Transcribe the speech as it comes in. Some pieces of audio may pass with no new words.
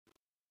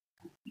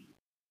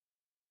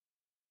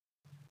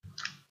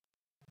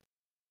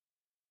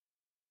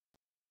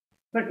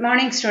Good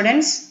morning,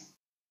 students.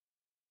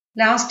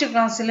 Last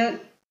class, I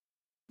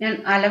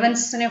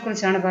allowance.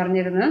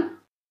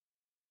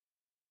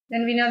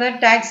 Then we know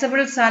that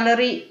taxable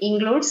salary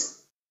includes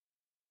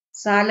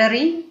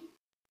salary,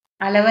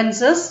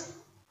 allowances,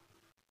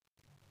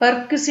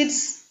 perquisites,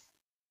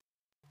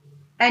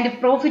 and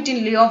profit in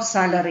lieu of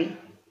salary.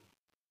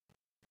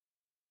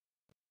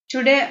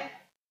 Today,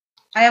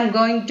 I am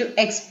going to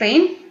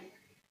explain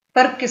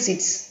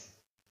perquisites.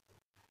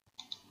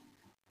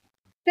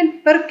 Then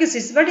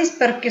perquisites. What is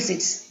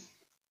perquisites?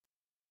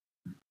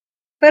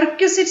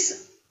 Perquisites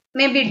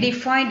may be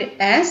defined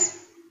as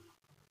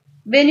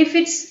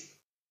benefits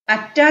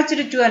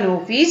attached to an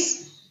office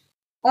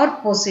or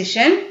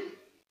position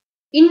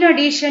in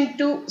addition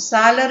to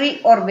salary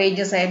or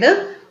wages. അതായത്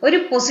ഒരു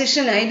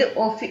position ആയത്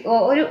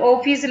ഒരു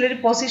ഓഫീസിൽ ഒരു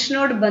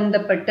പൊസിഷനോട്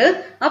ബന്ധപ്പെട്ട്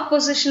ആ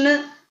പൊസിഷന്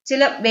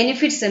ചില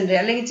benefits ഉണ്ട്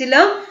അല്ലെങ്കിൽ ചില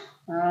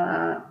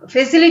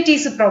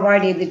ഫെസിലിറ്റീസ്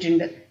പ്രൊവൈഡ്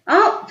ചെയ്തിട്ടുണ്ട്. ആ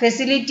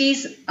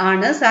ഫെസിലിറ്റീസ്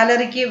ആണ്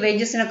സാലറിക്ക്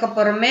വേജസിനൊക്കെ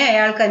പുറമെ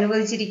അയാൾക്ക്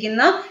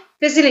അനുവദിച്ചിരിക്കുന്ന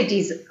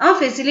ഫെസിലിറ്റീസ്. ആ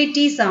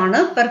ഫെസിലിറ്റീസ് ആണ്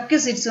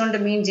പെർക്വിസിറ്റ്സ് കൊണ്ട്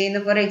മീൻ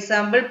ചെയ്യുന്നത്. ഫോർ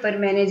എക്സാമ്പിൾ, ഇപ്പോൾ ഒരു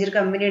മാനേജർ,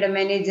 കമ്പനിയുടെ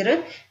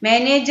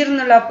മാനേജർ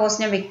എന്നുള്ള ആ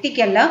പോസ്റ്റിനെ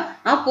വ്യക്തിക്കല്ല,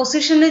 ആ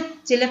പൊസിഷന്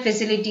ചില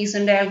ഫെസിലിറ്റീസ്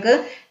ഉണ്ട്. അയാൾക്ക്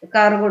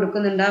കാർ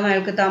കൊടുക്കുന്നുണ്ടാവും,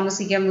 അയാൾക്ക്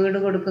താമസിക്കാൻ വീട്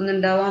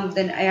കൊടുക്കുന്നുണ്ടാവാം,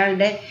 ദെൻ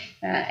അയാളുടെ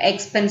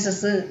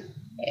എക്സ്പെൻസസ്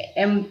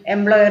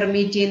എംപ്ലോയർ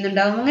മീറ്റ്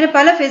ചെയ്യുന്നുണ്ടാവും. അങ്ങനെ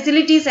പല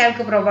ഫെസിലിറ്റീസ്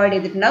അയാൾക്ക് പ്രൊവൈഡ്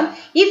ചെയ്തിട്ടുണ്ടാവും.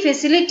 ഈ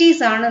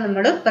ഫെസിലിറ്റീസ് ആണ്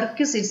നമ്മൾ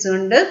പെർക്വിസിറ്റ്സ്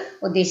കൊണ്ട്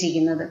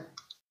ഉദ്ദേശിക്കുന്നത്.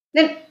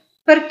 Then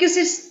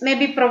പെർക്വിസിറ്റ്സ് may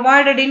be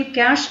provided in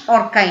cash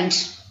or kind.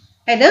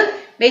 അതായത്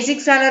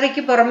ബേസിക്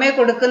സാലറിക്ക് പുറമേ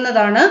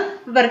കൊടുക്കുന്നതാണ്.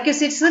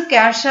 പെർക്വിസിറ്റ്സ്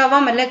ക്യാഷ്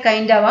ആവാം അല്ലെ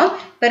കൈൻഡ് ആവാം.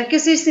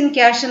 പെർക്വിസിറ്റ്സ് ഇൻ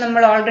ക്യാഷ്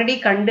നമ്മൾ ഓൾറെഡി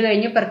കണ്ടു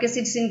കഴിഞ്ഞു.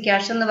 പെർക്വിസിറ്റ്സ് ഇൻ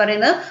ക്യാഷ് എന്ന്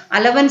പറയുന്നത്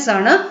അലവൻസ്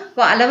ആണ്.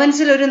 അപ്പോൾ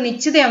അലവൻസിൽ ഒരു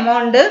നിശ്ചിത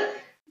എമൗണ്ട്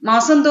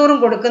മാസം തോറും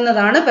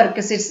കൊടുക്കുന്നതാണ്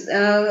പെർക്വിസിറ്റ്സ്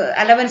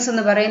അലവൻസ്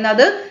എന്ന്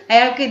പറയുന്നത്.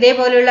 അയാൾക്ക്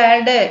ഇതേപോലെയുള്ള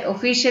അയാളുടെ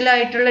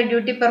ഒഫീഷ്യലായിട്ടുള്ള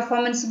ഡ്യൂട്ടി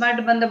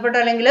പെർഫോമൻസുമായിട്ട് ബന്ധപ്പെട്ട്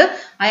അല്ലെങ്കിൽ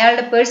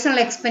അയാളുടെ പേഴ്സണൽ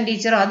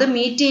എക്സ്പെൻഡിച്ചർ അത്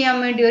മീറ്റ് ചെയ്യാൻ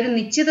വേണ്ടി ഒരു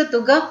നിശ്ചിത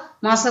തുക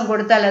മാസം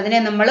കൊടുത്താൽ അതിനെ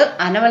നമ്മൾ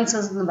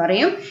അലവൻസസ് എന്ന്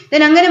പറയും.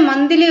 ദെൻ അങ്ങനെ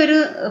മന്ത്ലി ഒരു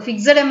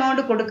ഫിക്സഡ്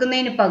എമൗണ്ട്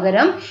കൊടുക്കുന്നതിന്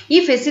പകരം ഈ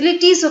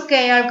ഫെസിലിറ്റീസ് ഒക്കെ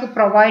അയാൾക്ക്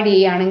പ്രൊവൈഡ്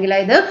ചെയ്യുകയാണെങ്കിൽ,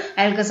 അതായത്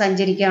അയാൾക്ക്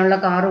സഞ്ചരിക്കാനുള്ള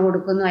കാറ്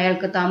കൊടുക്കുന്നു,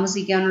 അയാൾക്ക്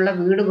താമസിക്കാനുള്ള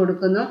വീട്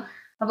കൊടുക്കുന്നു.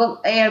 അപ്പോൾ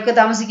അയാൾക്ക്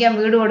താമസിക്കാൻ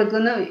വീട്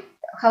കൊടുക്കുന്നു.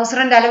 ഹൗസ്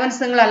റെന്റ് അലവൻസ്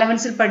നിങ്ങൾ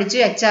അലവൻസിൽ പഠിച്ചു,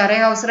 HRA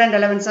ഹൗസ് റെന്റ്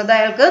അലവൻസ്. അത്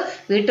അയാൾക്ക്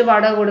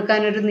വീട്ടുവാടക കൊടുക്കാൻ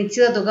ഒരു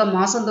നിശ്ചിത തുക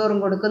മാസം തോറും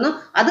കൊടുക്കുന്നു,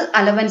 അത്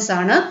അലവൻസ്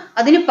ആണ്.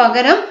 അതിന്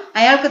പകരം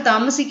അയാൾക്ക്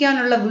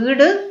താമസിക്കാനുള്ള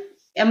വീട്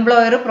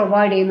എംപ്ലോയർ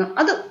പ്രൊവൈഡ് ചെയ്യുന്നു,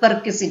 അത്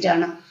പെർക്വിസിറ്റ്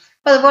ആണ്.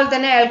 അപ്പോൾ അതുപോലെ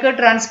തന്നെ അയാൾക്ക്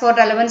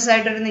ട്രാൻസ്പോർട്ട് അലവൻസ്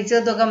ആയിട്ട് ഒരു നിശ്ചിത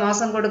തുക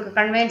മാസം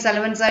കൺവെയൻസ്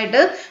അലവൻസ്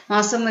ആയിട്ട്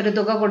മാസം ഒരു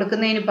തുക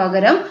കൊടുക്കുന്നതിന്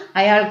പകരം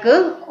അയാൾക്ക്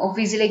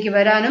ഓഫീസിലേക്ക്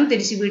വരാനും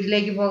തിരിച്ച്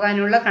വീട്ടിലേക്ക്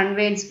പോകാനുള്ള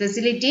കൺവെയൻസ്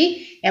ഫെസിലിറ്റി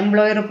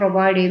എംപ്ലോയർ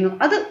പ്രൊവൈഡ് ചെയ്യുന്നു,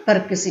 അത്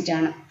പെർക്വിസിറ്റ്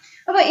ആണ്.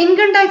 അപ്പോൾ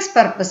ഇൻകം ടാക്സ്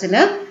പർപ്പസിൽ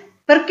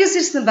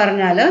പെർക്വിസിറ്റ്സ് എന്ന്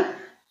പറഞ്ഞാൽ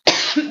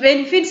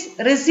benefits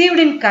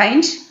received in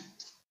kind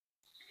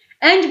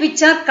and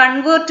which are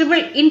convertible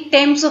in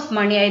terms of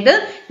money. അതായത്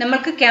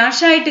നമ്മൾക്ക്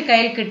ക്യാഷ് ആയിട്ട്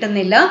കയ്യിൽ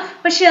കിട്ടുന്നില്ല,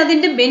 പക്ഷെ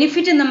അതിൻ്റെ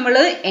ബെനിഫിറ്റ് നമ്മൾ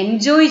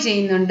എൻജോയ്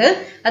ചെയ്യുന്നുണ്ട്.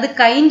 അത്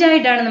കൈൻഡ്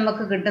ആയിട്ടാണ്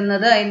നമുക്ക്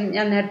കിട്ടുന്നത്.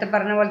 ഞാൻ നേരത്തെ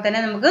പറഞ്ഞ പോലെ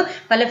തന്നെ നമുക്ക്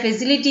പല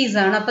ഫെസിലിറ്റീസ്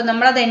ആണ്, അപ്പം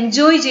നമ്മളത്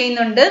എൻജോയ്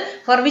ചെയ്യുന്നുണ്ട്.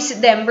 Four which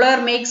the employer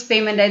makes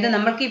payment. അതായത്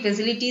നമ്മൾക്ക് ഈ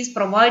ഫെസിലിറ്റീസ്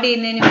പ്രൊവൈഡ്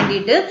ചെയ്യുന്നതിന്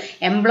വേണ്ടിയിട്ട്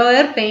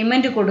എംപ്ലോയർ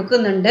പേയ്മെന്റ്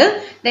കൊടുക്കുന്നുണ്ട്.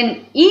 ദെൻ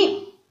ഈ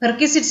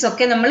പെർക്വിസിറ്റ്സ്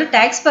ഒക്കെ നമ്മൾ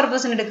ടാക്സ്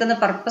പർപ്പസിന് എടുക്കുന്ന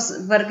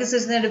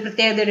പെർക്വിസിറ്റ്സിന് ഒരു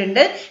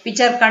പ്രത്യേകതയുണ്ട്.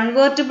 Which are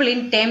convertible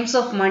in terms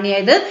of money.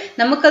 അതായത്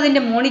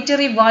നമുക്കതിൻ്റെ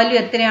മോണിറ്ററി വാല്യൂ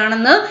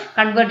എത്രയാണെന്ന്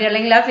കൺവേർട്ട് ചെയ്യാം,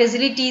 അല്ലെങ്കിൽ ആ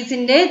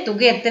ഫെസിലിറ്റീസിൻ്റെ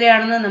തുക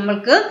എത്രയാണെന്ന്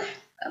നമ്മൾക്ക്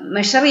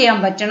മെഷർ ചെയ്യാൻ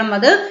പറ്റണം,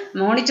 അത്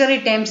മോണിറ്ററി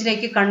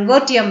ടേംസിലേക്ക്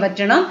കൺവേർട്ട് ചെയ്യാൻ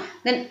പറ്റണം.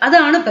 ദെൻ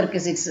അതാണ്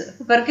പെർക്വിസിറ്റ്സ്.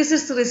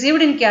 പെർക്വിസിറ്റ്സ്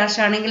റിസീവ്ഡ് ഇൻ ക്യാഷ്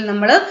ആണെങ്കിൽ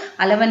നമ്മൾ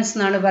അലവൻസ്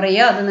എന്നാണ്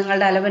പറയുക. അത്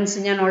നിങ്ങളുടെ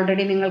അലവൻസ് ഞാൻ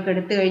ഓൾറെഡി നിങ്ങൾക്ക്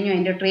എടുത്തു കഴിഞ്ഞു,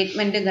 അതിൻ്റെ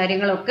ട്രീറ്റ്മെൻറ്റ്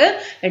കാര്യങ്ങളൊക്കെ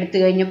എടുത്തു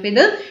കഴിഞ്ഞു. അപ്പോൾ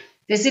ഇത്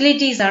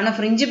ഫെസിലിറ്റീസ് ആണ്,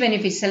 ഫ്രിഞ്ച്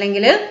ബെനിഫിറ്റ്സ്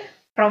അല്ലെങ്കിൽ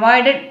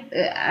provided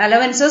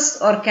allowances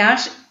or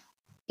cash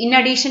in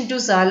addition to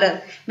salary,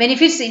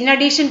 benefits in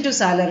addition to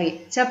salary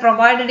which are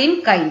provided in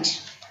kind.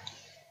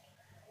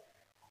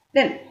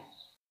 Then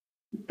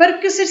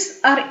perquisites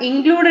are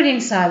included in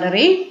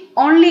salary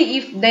only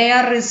if they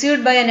are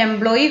received by an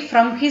employee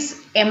from his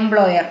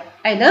employer.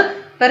 അതായത്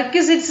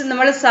പെർക്വിസിറ്റ്സ്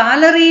നമ്മൾ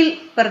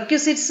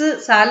പെർക്വിസിറ്റ്സ്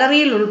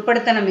സാലറിയിൽ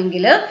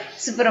ഉൾപ്പെടുത്തണമെങ്കിൽ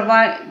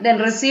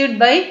received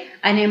by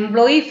an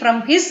employee from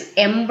his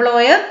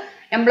employer.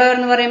 Employer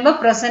എന്ന് പറയുമ്പോൾ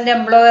present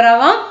employer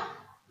ആവാം,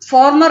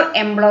 former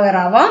employer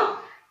ആവാം.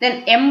 Then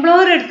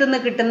employer അടുത്ത് നിന്ന്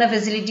കിട്ടുന്ന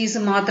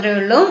ഫെസിലിറ്റീസ് മാത്രമേ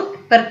ഉള്ളൂ.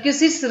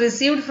 പെർക്വിസിറ്റ്സ്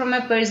received from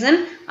A person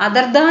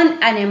other than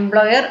an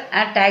employer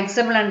R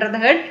taxable under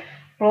the head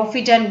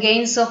profit and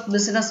gains of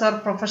business or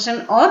profession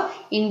or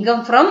income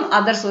from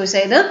other source.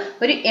 അതായത്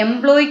ഒരു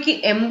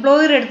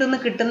employer അടുത്ത് നിന്ന്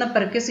കിട്ടുന്ന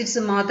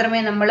പെർക്വിസിറ്റ്സ്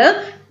മാത്രമേ നമ്മൾ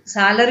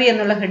സാലറി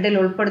എന്നുള്ള ഹെഡിൽ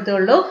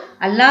ഉൾപ്പെടുത്തുകയുള്ളൂ.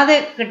 അല്ലാതെ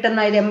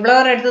കിട്ടുന്ന ഇത്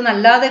എംപ്ലോയർ അടുത്ത് നിന്ന്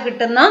അല്ലാതെ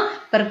കിട്ടുന്ന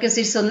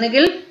പെർക്വിസിറ്റ്സ്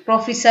ഒന്നുകിൽ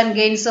profits and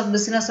gains of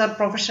business or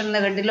profession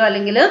എന്ന ഹെഡിലോ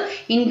അല്ലെങ്കിൽ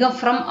ഇൻകം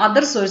ഫ്രം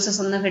അതർ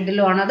സോഴ്സസ് എന്ന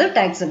ഹെഡിലോ ആണ് അത്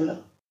taxable.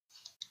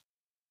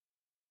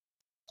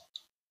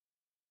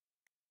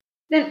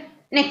 Then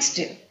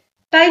next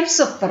types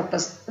of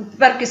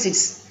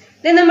പെർക്വിസിറ്റ്സ്.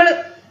 നമ്മൾ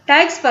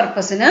ടാക്സ്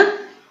പർപ്പസിന്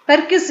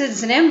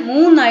പെർക്വിസിറ്റ്സിനെ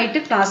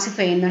മൂന്നായിട്ട്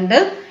ക്ലാസിഫൈ ചെയ്യുന്നുണ്ട്.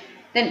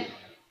 Then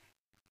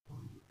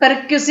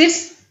perquisites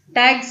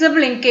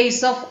taxable in case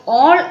of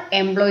all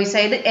employees.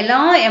 അതായത് എല്ലാ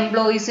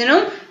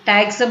എംപ്ലോയീസിനും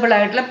ടാക്സബിൾ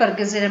ആയിട്ടുള്ള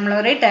പെർക്വിസിറ്റ് നമ്മൾ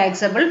പറയും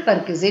taxable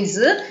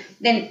പെർക്വിസിറ്റ്സ്.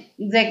 Then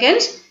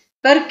second,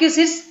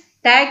 perquisites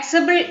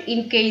taxable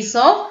in case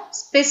of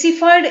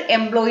specified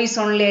employees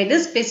only. അതായത്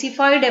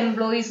സ്പെസിഫൈഡ്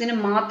എംപ്ലോയീസിന്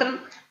മാത്രം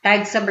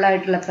ടാക്സബിൾ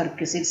ആയിട്ടുള്ള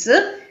പെർക്വിസിറ്റ്സ്.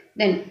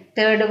 Then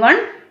third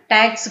one,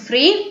 tax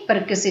free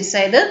പെർക്വിസിറ്റ്സ്.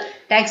 അതായത്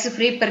ടാക്സ്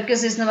ഫ്രീ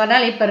പെർക്വിസിറ്റ്സ് എന്ന്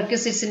പറഞ്ഞാൽ ഈ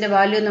പെർക്വിസിറ്റ്സിന്റെ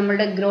വാല്യൂ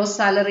നമ്മുടെ ഗ്രോസ്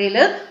സാലറിയിൽ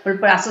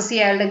അസസ്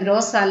ചെയ്യാനുള്ള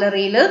ഗ്രോസ്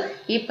സാലറിയിൽ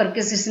ഈ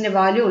പെർക്വിസിറ്റ്സിന്റെ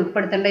വാല്യൂ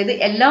ഉൾപ്പെടുത്തേണ്ട. ഇത്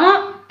എല്ലാ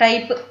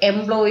ടൈപ്പ്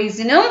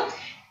എംപ്ലോയീസിനും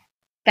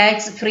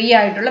ടാക്സ് ഫ്രീ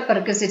ആയിട്ടുള്ള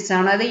പെർക്വിസിറ്റ്സ്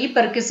ആണ്. അത് ഈ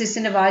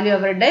പെർക്വിസിറ്റ്സിന്റെ വാല്യൂ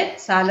അവരുടെ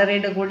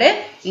സാലറിയുടെ കൂടെ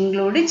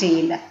ഇൻക്ലൂഡ്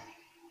ചെയ്യില്ല.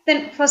 Then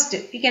first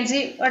you can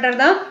see what are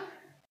the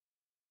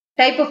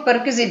type of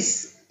perquisites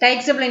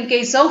taxable in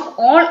case of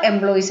all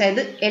employees.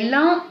 അതായത്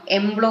എല്ലാ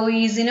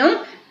എംപ്ലോയീസിനും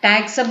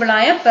ടാക്സബിൾ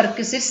ആയ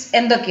പെർക്വിസിറ്റ്സ്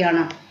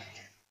എന്തൊക്കെയാണ്?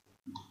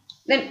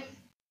 Then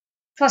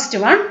first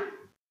one,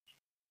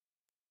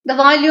 the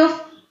value of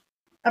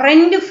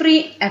rent free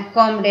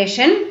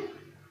accommodation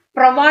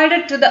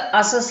provided to the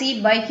assessee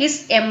by his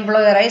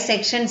employer as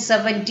section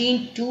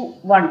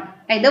 17(2)(1.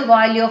 അതായത്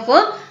value of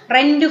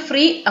rent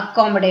free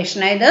accommodation.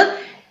 അതായത്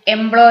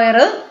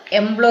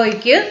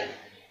എംപ്ലോയിക്ക്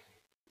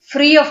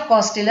free of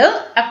കോസ്റ്റിൽ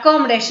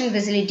accommodation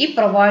facility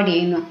provide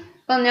ചെയ്യുന്നു.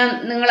 അപ്പം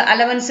നിങ്ങൾ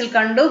അലവൻസിൽ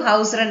കണ്ടു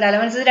ഹൗസ് റെന്റ്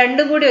അലവൻസ്. ഇത്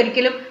രണ്ടും കൂടി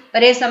ഒരിക്കലും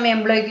ഒരേ സമയം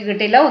എംപ്ലോയിക്ക്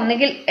കിട്ടില്ല.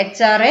 ഒന്നുകിൽ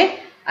HRA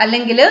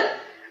അല്ലെങ്കിൽ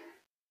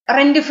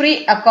റെന്റ് ഫ്രീ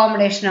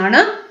അക്കോമഡേഷൻ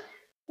ആണ്.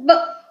 അപ്പൊ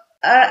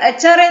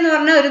HRA എന്ന്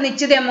പറഞ്ഞാൽ ഒരു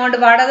നിശ്ചിത എമൗണ്ട്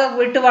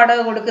വീട്ടുവാടക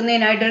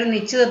കൊടുക്കുന്നതിനായിട്ട് ഒരു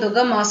നിശ്ചിത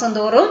തുക മാസം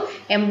തോറും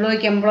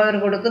എംപ്ലോയർ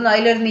കൊടുക്കുന്നു.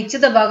 അതിലൊരു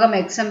നിശ്ചിത ഭാഗം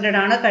എക്സംപ്റ്റഡ്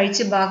ആണ്,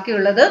 കഴിച്ച്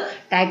ബാക്കിയുള്ളത്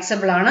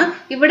ടാക്സബിൾ ആണ്.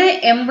 ഇവിടെ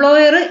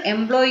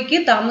എംപ്ലോയിക്ക്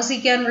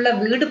താമസിക്കാനുള്ള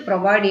വീട്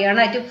പ്രൊവൈഡ്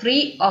ചെയ്യാണ് അറ്റ് ഫ്രീ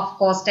ഓഫ്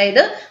കോസ്റ്റ്.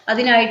 ആയത്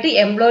അതിനായിട്ട്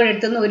എംപ്ലോയർ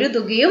എടുത്തുന്ന ഒരു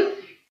തുകയും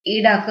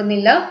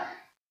ഈടാക്കുന്നില്ല.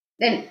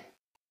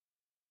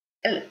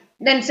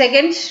 Then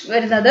second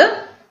വരുന്നത്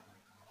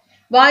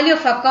value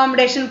of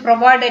accommodation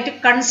provide at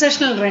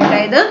concessional rent.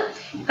 അതായത്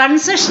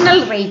കൺസെഷണൽ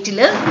റേറ്റിൽ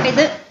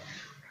ഇത്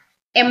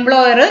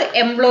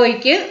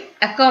എംപ്ലോയിക്ക്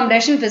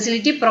അക്കോമഡേഷൻ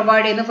ഫെസിലിറ്റി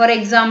പ്രൊവൈഡ് ചെയ്യുന്നു. For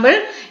example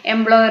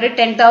employer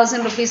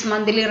 10,000 rupees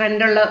monthly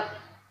റെന്റുള്ള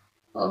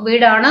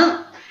വീടാണ്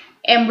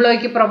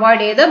എംപ്ലോയിക്ക്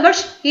പ്രൊവൈഡ് ചെയ്ത്.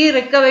 ബട്ട് ഈ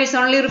റിക്കവേഴ്സ്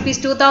ഓൺലി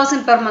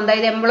 ₹2,000 പെർ മന്ത്.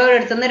 അതായത് എംപ്ലോയർ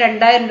എടുത്തുനിന്ന്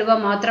 2,000 രൂപ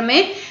മാത്രമേ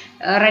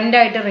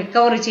റെന്റായിട്ട്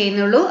റിക്കവർ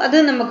ചെയ്യുന്നുള്ളൂ. അത്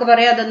നമുക്ക്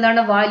പറയാം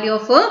അതെന്താണ് value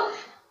of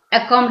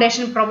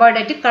accommodation provide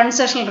at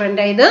concessional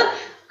rent. അതായത്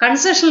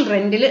കൺസെഷണൽ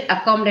റെന്റിൽ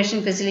അക്കോമഡേഷൻ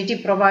ഫെസിലിറ്റി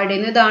പ്രൊവൈഡ്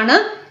ചെയ്യുന്നു. ഇതാണ്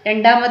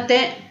രണ്ടാമത്തെ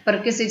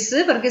പെർക്വിസിറ്റ്സ്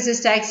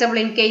taxable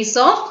in case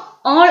of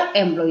all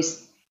employees.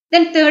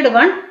 Then third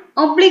one,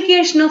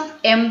 obligation of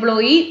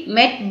employee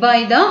met by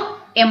the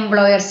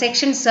employer,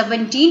 section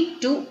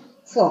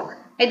 17(2)(4.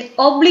 അതായത്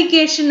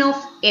obligation of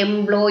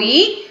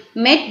employee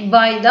met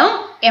by the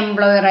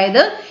employer.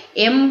 അതായത്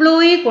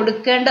employee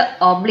കൊടുക്കേണ്ട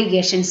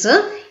obligations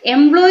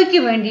എംപ്ലോയിക്ക്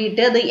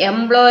വേണ്ടിയിട്ട് അത്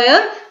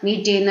employer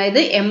meet ചെയ്യുന്നു. അതായത്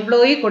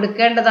എംപ്ലോയി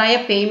കൊടുക്കേണ്ടതായ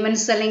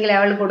പേയ്മെന്റ്സ് അല്ലെങ്കിൽ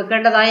അയാൾ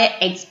കൊടുക്കേണ്ടതായ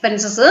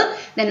എക്സ്പെൻസസ്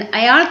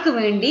അയാൾക്ക്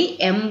വേണ്ടി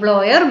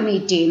എംപ്ലോയർ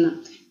മീറ്റ് ചെയ്യുന്നു.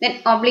 Then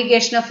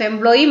obligation of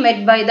employee met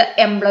by the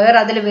employer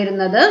അതിൽ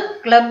വരുന്നത്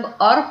ക്ലബ്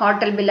ഓർ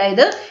ഹോട്ടൽ ബില്ല്.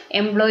 അതായത്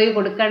എംപ്ലോയി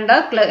കൊടുക്കേണ്ട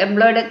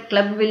എംപ്ലോയിയുടെ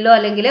ക്ലബ് ബില്ലോ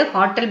അല്ലെങ്കിൽ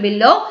ഹോട്ടൽ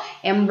ബില്ലോ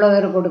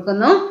എംപ്ലോയർ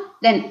കൊടുക്കുന്നു.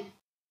 Then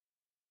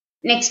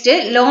next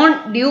loan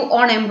due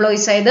on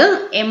employees. അതായത്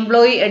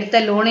എംപ്ലോയി എടുത്ത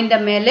ലോണിന്റെ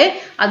മേലെ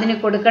അതിന്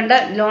കൊടുക്കേണ്ട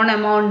ലോൺ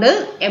എമൗണ്ട്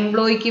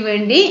എംപ്ലോയിക്ക്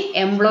വേണ്ടി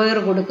എംപ്ലോയർ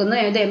കൊടുക്കുന്നു.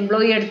 അതായത്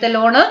എംപ്ലോയി എടുത്ത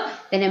ലോണ്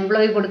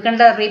എംപ്ലോയി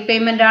കൊടുക്കേണ്ട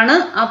റീപേയ്മെന്റ് ആണ്.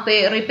 ആ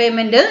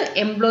റീപേയ്മെന്റ്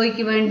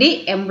എംപ്ലോയിക്ക് വേണ്ടി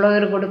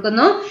എംപ്ലോയർ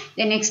കൊടുക്കുന്നു.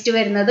 നെക്സ്റ്റ്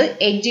വരുന്നത്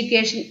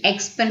education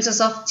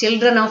expenses of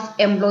children of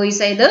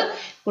employees.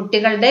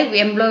 അതായത്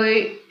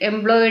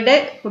എംപ്ലോയിയുടെ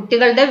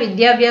കുട്ടികളുടെ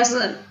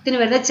വിദ്യാഭ്യാസത്തിന്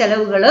വരുന്ന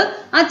ചെലവുകൾ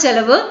ആ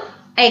ചെലവ്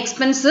ആ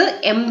എക്സ്പെൻസ്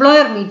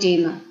എംപ്ലോയർ മീറ്റ്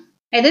ചെയ്യുന്നു.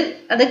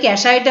 അത്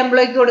ക്യാഷ് ആയിട്ട്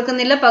എംപ്ലോയിക്ക്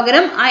കൊടുക്കുന്നില്ല,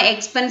 പകരം ആ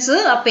എക്സ്പെൻസ്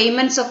ആ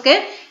പേയ്മെന്റ്സ് ഒക്കെ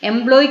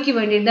എംപ്ലോയിക്ക്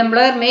വേണ്ടി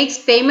employer makes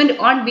payment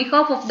on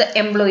behalf of the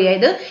employee.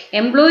 അതായത്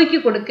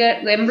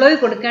എംപ്ലോയി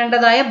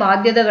കൊടുക്കേണ്ടതായ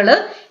ബാധ്യതകൾ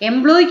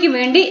എംപ്ലോയിക്ക്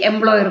വേണ്ടി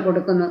എംപ്ലോയർ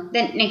കൊടുക്കുന്നു.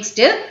 Then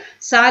next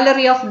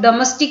salary of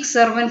domestic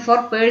servant for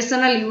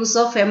personal use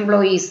of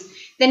employees.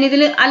 Then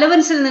ഇതിൽ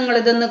അലവൻസിൽ നിങ്ങൾ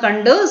ഇതൊന്ന്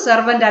കണ്ടു,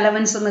 സെർവന്റ്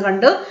അലവൻസ് എന്ന്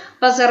കണ്ടു.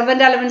 അപ്പൊ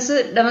സെർവന്റ് അലവൻസ്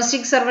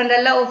ഡൊമസ്റ്റിക് സെർവന്റ്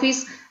അല്ല,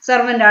 ഓഫീസ്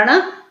സെർവന്റ് ആണ്.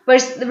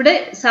 ഇവിടെ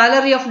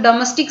salary of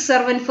domestic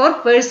servant for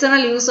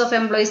personal use of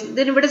employees.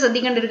 ഇതിനിവിടെ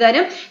ശ്രദ്ധിക്കേണ്ട ഒരു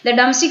കാര്യം, the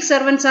domestic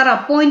സെർവന്റ്സ് are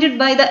appointed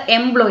by the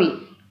employee,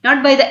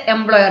 not by the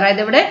employer.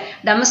 അതായത് ഇവിടെ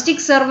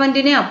ഡൊമസ്റ്റിക്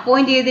സെർവന്റിനെ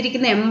അപ്പോയിന്റ്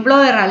ചെയ്തിരിക്കുന്ന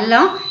എംപ്ലോയർ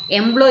അല്ല,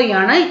 എംപ്ലോയി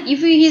ആണ്.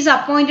 If he is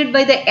appointed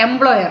by the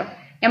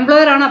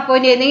employer ആണ്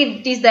appoint ചെയ്യുന്നത്,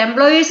 it is the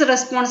employers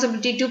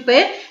responsibility to pay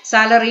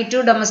salary two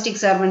domestic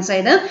servants.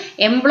 അതായത്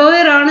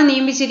employer ആണ്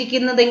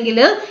നിയമിച്ചിരിക്കുന്നതെങ്കിൽ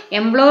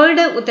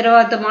എംപ്ലോയിയുടെ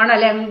ഉത്തരവാദിത്തമാണ്,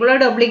 അല്ലെ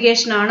എംപ്ലോയിയുടെ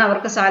ഒബ്ലിഗേഷൻ ആണ്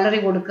അവർക്ക്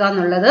സാലറി കൊടുക്കുക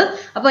എന്നുള്ളത്.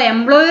 അപ്പൊ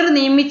എംപ്ലോയർ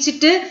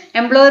നിയമിച്ചിട്ട്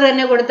എംപ്ലോയർ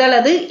തന്നെ കൊടുത്താൽ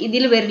അത്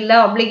ഇതിൽ വരില്ല,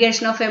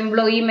 obligation of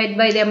employee met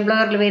by the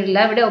എംപ്ലോയറിൽ വരില്ല.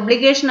 ഇവിടെ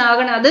ഒബ്ലിഗേഷൻ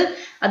ആകണം,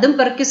 അതും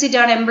പെർക്വിസിറ്റ്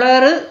ആണ്.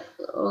 എംപ്ലോയർ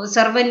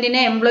സർവന്റിനെ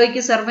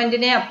എംപ്ലോയിക്ക്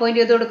സർവന്റിനെ അപ്പോയിന്റ്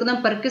ചെയ്ത് കൊടുക്കുന്ന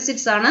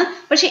പെർക്വിസിറ്റ്സ് ആണ്.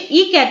 പക്ഷെ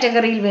ഈ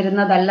കാറ്റഗറിയിൽ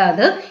വരുന്നതല്ല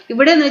അത്.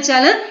 ഇവിടെ എന്ന്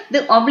വെച്ചാൽ ഇത്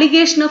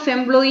obligation of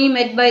employee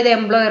met by the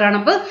employer ആണ്.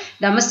 അപ്പൊ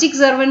ഡൊമസ്റ്റിക്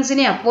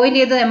സർവൻസിനെ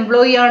അപ്പോയിന്റ് ചെയ്ത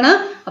എംപ്ലോയി ആണ്.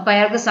 അപ്പൊ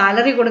അയാൾക്ക്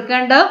സാലറി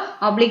കൊടുക്കേണ്ട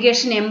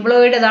ഒബ്ലിഗേഷൻ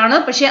എംപ്ലോയിയുടേതാണ്.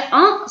 പക്ഷെ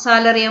ആ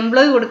സാലറി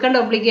എംപ്ലോയി കൊടുക്കേണ്ട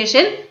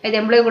ഒബ്ലിഗേഷൻ, അതായത്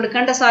എംപ്ലോയി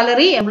കൊടുക്കേണ്ട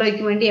സാലറി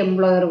എംപ്ലോയിക്ക് വേണ്ടി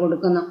എംപ്ലോയർ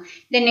കൊടുക്കുന്നു.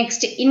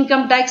 Next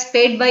income tax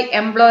paid by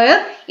employer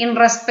in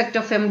respect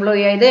of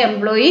employee. അതായത്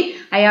എംപ്ലോയി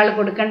അയാൾ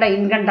കൊടുക്കേണ്ട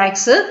ഇൻകം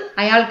ടാക്സ്,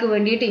 അയാൾക്ക്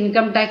വേണ്ടിയിട്ട്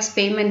ഇൻകം ടാക്സ്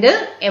പേയ്മെന്റ്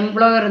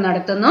എംപ്ലോയർ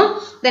നടത്തുന്നു.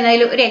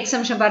 അതിൽ ഒരു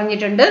എക്സംഷൻ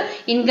പറഞ്ഞിട്ടുണ്ട്,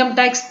 income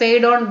tax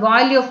paid on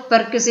value of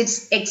പെർക്വിസിറ്റ്സ്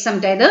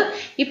exempt. അതായത്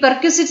ഈ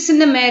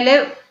പെർക്വിസിറ്റ്സിന്റെ മേലെ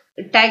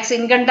ടാക്സ്,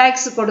 ഇൻകം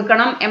ടാക്സ്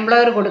കൊടുക്കണം,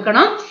 എംപ്ലോയർ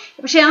കൊടുക്കണം.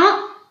 പക്ഷെ ആ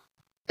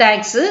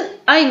ടാക്സ്,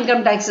 ആ ഇൻകം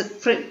ടാക്സ്,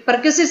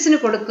 പെർക്വിസിറ്റ്സിന്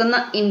കൊടുക്കുന്ന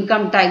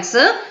ഇൻകം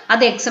ടാക്സ്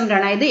അത് എക്സംപ്റ്റ്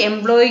ആണ്. അതായത്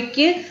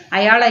എംപ്ലോയിക്ക്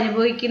അയാൾ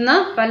അനുഭവിക്കുന്ന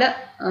പല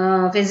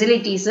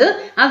ഫെസിലിറ്റീസ്,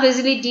 ആ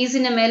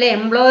ഫെസിലിറ്റീസിന്റെ മേലെ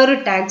എംപ്ലോയർ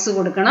ടാക്സ്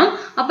കൊടുക്കണം.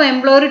 അപ്പൊ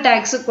എംപ്ലോയർ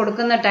ടാക്സ്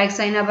കൊടുക്കുന്ന ടാക്സ്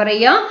അതിനാ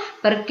പറയുക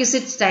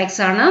പെർക്വിസിറ്റ്സ്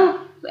ടാക്സ് ആണ്.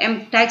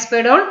 Tax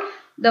paid on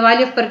the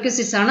value of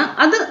പെർക്വിസിറ്റ്സ് ആണ്.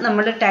 അത്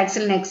നമ്മൾ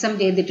ടാക്സിൽ നിന്ന്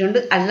എക്സംപ്റ്റ് ചെയ്തിട്ടുണ്ട്.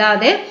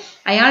 അല്ലാതെ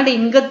അയാളുടെ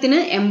ഇൻകത്തിന്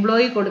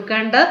എംപ്ലോയി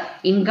കൊടുക്കേണ്ട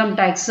ഇൻകം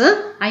ടാക്സ്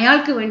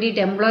അയാൾക്ക്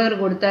വേണ്ടിയിട്ട് എംപ്ലോയർ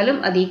കൊടുത്താലും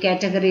അത് ഈ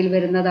കാറ്റഗറിയിൽ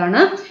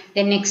വരുന്നതാണ്.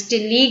 Next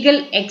legal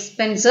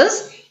expenses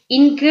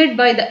incurred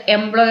by the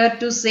employer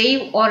to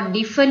save or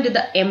defend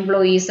the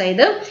employees.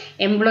 അതായത്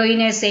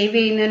എംപ്ലോയിനെ സേവ്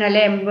ചെയ്യുന്നതിനോ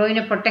അല്ലെ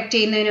എംപ്ലോയിനെ പ്രൊട്ടക്ട്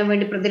ചെയ്യുന്നതിനോ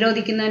വേണ്ടി,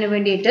 പ്രതിരോധിക്കുന്നതിന്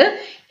വേണ്ടിയിട്ട്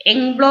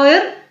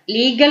എംപ്ലോയർ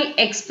ലീഗൽ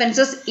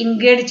എക്സ്പെൻസസ്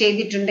ഇൻകേർഡ്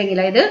ചെയ്തിട്ടുണ്ടെങ്കിൽ,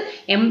 അതായത്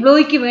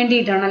എംപ്ലോയിക്ക്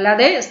വേണ്ടിയിട്ടാണ്,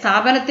 അല്ലാതെ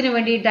സ്ഥാപനത്തിന്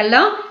വേണ്ടിയിട്ടല്ല,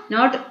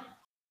 not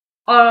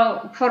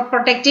four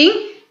protecting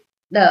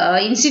the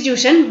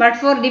institution but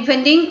for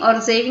defending or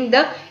saving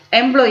the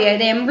employee,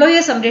 അതായത് എംപ്ലോയിയെ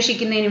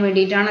സംരക്ഷിക്കുന്നതിന്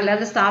വേണ്ടിയിട്ടാണ്,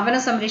 അല്ലാതെ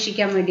സ്ഥാപനം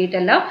സംരക്ഷിക്കാൻ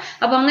വേണ്ടിയിട്ടല്ല.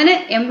 അപ്പൊ അങ്ങനെ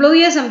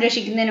എംപ്ലോയിയെ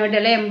സംരക്ഷിക്കുന്നതിന് വേണ്ടി,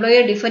 അല്ലെ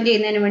എംപ്ലോയിയെ ഡിഫെൻഡ്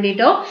ചെയ്യുന്നതിന്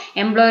വേണ്ടിയിട്ടോ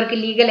എംപ്ലോയർക്ക്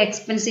ലീഗൽ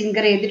എക്സ്പെൻസ്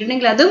ഇൻകർ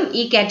ചെയ്തിട്ടുണ്ടെങ്കിൽ അതും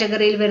ഈ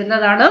കാറ്റഗറിയിൽ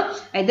വരുന്നതാണ്.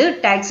 അതായത്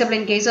taxable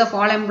in case of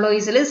all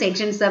എംപ്ലോയീസിൽ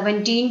section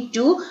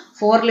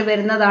 17(2)(4)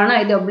 വരുന്നതാണ്.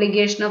 അതായത്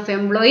obligation of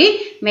employee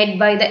met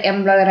by the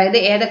employer. അതായത്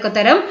ഏതൊക്കെ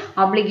തരം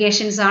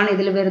ഒബ്ലിഗേഷൻസ് ആണ്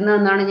ഇതിൽ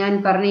വരുന്നതെന്നാണ് ഞാൻ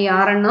പറഞ്ഞ ഈ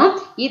 6 എണ്ണം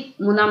ഈ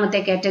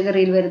മൂന്നാമത്തെ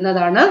കാറ്റഗറിയിൽ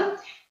വരുന്നതാണ്.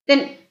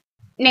 Then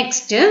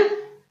next,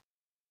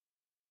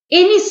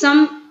 any sum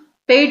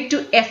paid to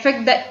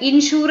effect the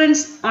insurance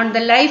on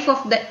the life of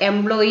the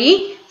employee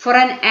for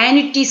an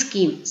annuity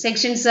scheme,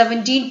 section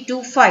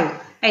 17(2)(5).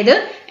 അതായത്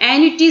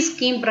ആന്യൂറ്റി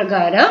സ്കീം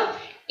പ്രകാരം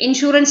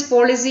ഇൻഷുറൻസ്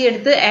പോളിസി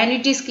എടുത്ത്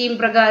ആന്യൂറ്റി സ്കീം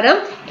പ്രകാരം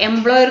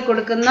എംപ്ലോയർ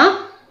കൊടുക്കുന്ന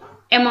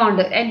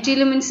amount, annuity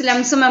means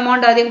lump sum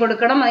amount ആദ്യം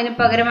കൊടുക്കണം, അതിന്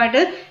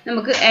പകരമായിട്ട്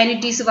നമുക്ക്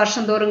ആന്യൂറ്റീസ്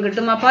വർഷം തോറും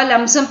കിട്ടും. അപ്പോൾ ആ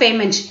ലംസം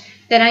പേയ്മെന്റ്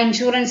ആ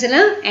ഇൻഷുറൻസിന്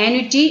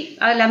ആന്യൂറ്റി,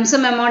 ആ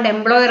ലംസം എമൗണ്ട്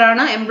എംപ്ലോയർ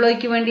ആണ്,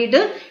 എംപ്ലോയിക്ക് വേണ്ടിയിട്ട്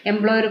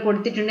എംപ്ലോയർ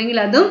കൊടുത്തിട്ടുണ്ടെങ്കിൽ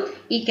അതും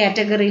ഈ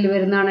കാറ്റഗറിയിൽ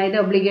വരുന്നതാണ്. ഇത്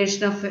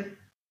ഒബ്ലിഗേഷൻ ഓഫ്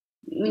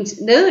മീൻസ്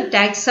ഇത്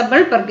ടാക്സബിൾ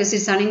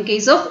പെർക്വിസിറ്റ്സ് ആണ് in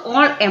case of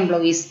all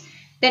employees.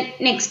 Then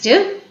next,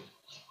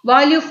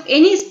 value of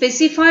any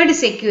specified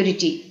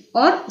security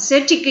or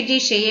certificate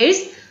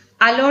shares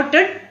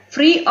allotted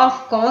free of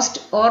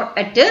cost or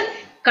at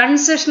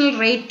concessional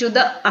rate to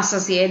the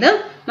assessee. അതായത്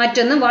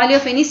മറ്റൊന്ന് value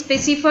of any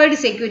specified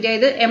security,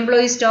 അതായത്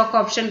employee stock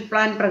option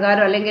plan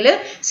പ്രകാരം അല്ലെങ്കിൽ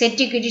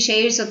security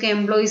shares ഒക്കെ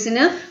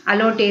എംപ്ലോയീസിന്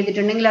allot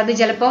ചെയ്തിട്ടുണ്ടെങ്കിൽ അത്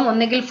ചിലപ്പം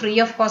ഒന്നുകിൽ ഫ്രീ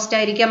ഓഫ് കോസ്റ്റ്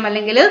ആയിരിക്കാം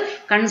അല്ലെങ്കിൽ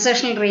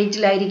കൺസെഷണൽ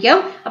റേറ്റിലായിരിക്കാം.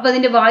 അപ്പോൾ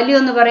അതിന്റെ വാല്യൂ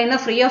എന്ന്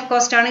പറയുന്നത് ഫ്രീ ഓഫ്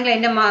കോസ്റ്റ് ആണെങ്കിൽ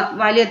അതിന്റെ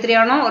വാല്യൂ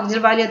എത്രയാണോ,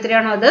 ഒറിജിനൽ വാല്യൂ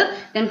എത്രയാണോ അത്,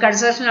 ദെൻ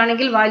കൺസെഷണൽ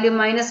ആണെങ്കിൽ വാല്യൂ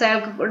മൈനസ്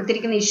അയാൾക്ക്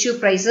കൊടുത്തിരിക്കുന്ന ഇഷ്യൂ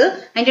പ്രൈസ്,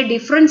 അതിന്റെ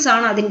ഡിഫറൻസ്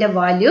ആണ് അതിന്റെ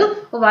വാല്യൂ.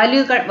 അപ്പോൾ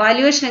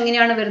വാല്യുവേഷൻ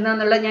എങ്ങനെയാണ്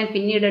വരുന്നതെന്നുള്ളത് ഞാൻ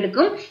പിന്നീട്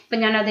എടുക്കും. ഇപ്പം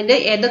ഞാൻ അതിന്റെ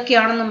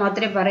ഏതൊക്കെയാണെന്ന്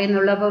മാത്രമേ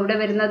പറയുന്നുള്ളൂ. അപ്പോൾ ഇവിടെ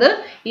വരുന്നത്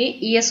ഈ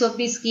ESOP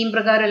സ്കീം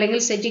പ്രകാരം അല്ലെങ്കിൽ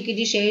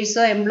സെക്യൂരിറ്റി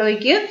ഷെയർസോ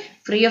എംപ്ലോയിക്ക്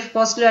ഫ്രീ ഓഫ്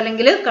കോസ്റ്റിലോ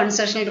അല്ലെങ്കിൽ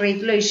കൺസെഷണൽ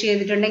റേറ്റിലോ ഇഷ്യൂ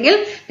ചെയ്തിട്ടുണ്ടെങ്കിൽ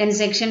then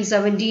section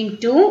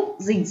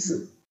 17(2)(6).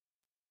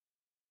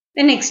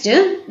 The next,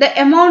 the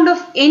amount of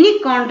any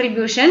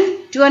contribution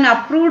to an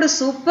approved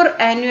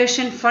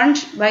superannuation fund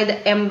by the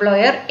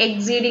employer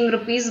exceeding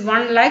rupees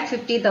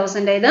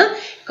 1,50,000. അതായത്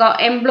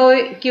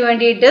എംപ്ലോയിക്ക്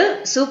വേണ്ടിയിട്ട്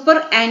സൂപ്പർ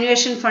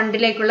ആനുവേഷൻ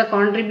ഫണ്ടിലേക്കുള്ള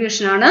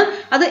കോൺട്രിബ്യൂഷൻ ആണ്.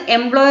 അത്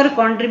എംപ്ലോയർ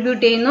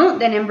കോൺട്രിബ്യൂട്ട് ചെയ്യുന്നു.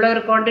 ദെൻ എംപ്ലോയർ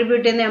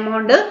കോൺട്രിബ്യൂട്ട് ചെയ്യുന്ന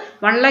amount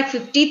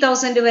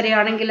 1,50,000 വരെ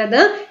ആണെങ്കിൽ അത്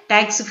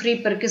ടാക്സ് ഫ്രീ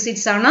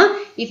പെർക്വിസിറ്റ്സ് ആണ്.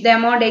 If the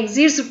amount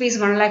exceeds rupees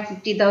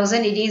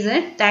 1,50,000 it is a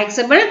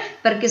taxable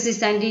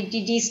perquisites and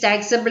it is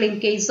taxable in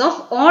case of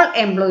all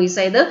employees.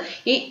 അതായത്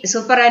ഈ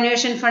സൂപ്പർ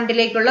ആനുവേഷൻ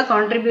ഫണ്ടിലേക്കുള്ള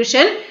കോൺട്രിബ്യൂഷൻ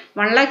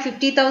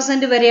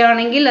 1,50,000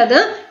 വരെയാണെങ്കിൽ അത്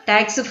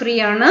ടാക്സ് ഫ്രീ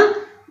ആണ്.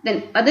 ദെൻ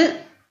അത്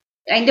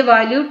അതിന്റെ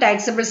വാല്യൂ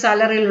ടാക്സബിൾ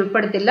സാലറിയിൽ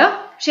ഉൾപ്പെടുത്തില്ല.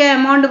 പക്ഷേ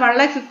എമൗണ്ട്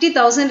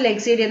 1,50,000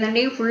 എക്സീഡ്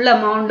ചെയ്യുന്നുണ്ടെങ്കിൽ ഫുൾ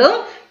എമൗണ്ടും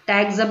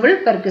ടാക്സബിൾ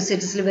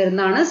പെർക്വിസിറ്റ്സിൽ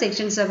വരുന്നതാണ്.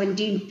 Section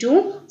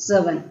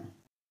 17(2)(7).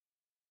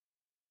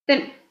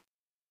 Then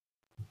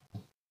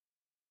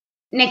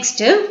next,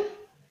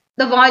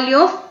 the value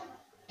of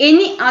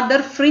any other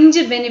fringe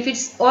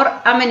benefits or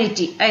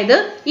amenity. അതായത്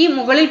ഈ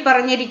മുകളിൽ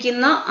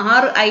പറഞ്ഞിരിക്കുന്ന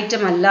 6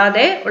 ഐറ്റം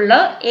അല്ലാതെ ഉള്ള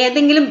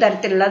ഏതെങ്കിലും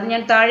തരത്തിലുള്ള, അത്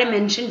ഞാൻ താഴെ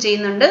മെൻഷൻ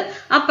ചെയ്യുന്നുണ്ട്,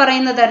 ആ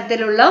പറയുന്ന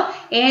തരത്തിലുള്ള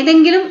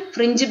ഏതെങ്കിലും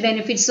ഫ്രിഞ്ച്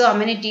ബെനിഫിറ്റ്സോ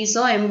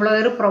അമ്യൂണിറ്റീസോ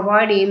എംപ്ലോയർ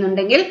പ്രൊവൈഡ്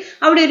ചെയ്യുന്നുണ്ടെങ്കിൽ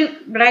അവിടെ ഒരു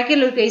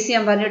ബ്രാക്കറ്റിൽ ഒരു കേസ്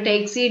ഞാൻ പറഞ്ഞിട്ട്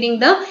എക്സീഡിങ്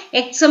ദ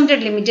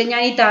എക്സംപ്റ്റഡ് ലിമിറ്റ്.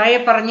 ഞാൻ ഈ താഴെ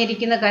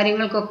പറഞ്ഞിരിക്കുന്ന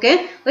കാര്യങ്ങൾക്കൊക്കെ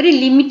ഒരു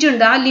ലിമിറ്റ്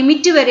ഉണ്ട്. ആ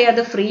ലിമിറ്റ് വരെ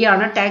അത് ഫ്രീ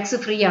ആണ്, ടാക്സ്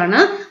ഫ്രീ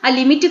ആണ്. ആ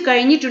ലിമിറ്റ്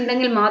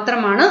കഴിഞ്ഞിട്ടുണ്ടെങ്കിൽ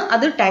മാത്രമാണ്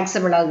അത്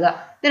ടാക്സബിൾ ആകുക.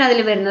 then അതിൽ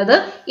വരുന്നത്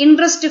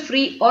interest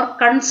free or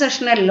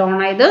concessional loan.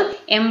 അതായത്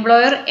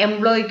എംപ്ലോയർ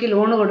എംപ്ലോയിക്ക്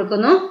ലോൺ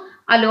കൊടുക്കുന്നു.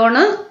 ആ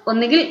ലോണ്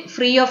ഒന്നുകിൽ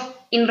ഫ്രീ ഓഫ്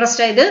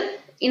ഇൻട്രസ്റ്റ്, അതായത്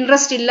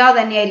ഇൻട്രസ്റ്റ് ഇല്ലാതെ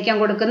തന്നെയായിരിക്കാം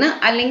കൊടുക്കുന്നത്,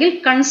 അല്ലെങ്കിൽ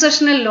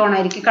കൺസെഷണൽ ലോൺ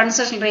ആയിരിക്കും.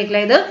 കൺസെഷൻ റേറ്റിൽ,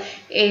 അതായത്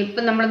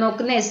ഇപ്പം നമ്മൾ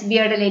നോക്കുന്ന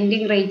SBIയുടെ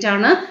ലെൻഡിങ് റേറ്റ്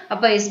ആണ്.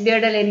 അപ്പോൾ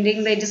SBIയുടെ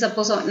ലെൻഡിങ് റേറ്റ്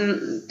സപ്പോസ്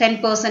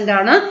 10%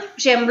 ആണ്.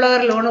 പക്ഷെ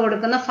എംപ്ലോയർ ലോൺ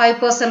കൊടുക്കുന്ന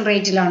 5%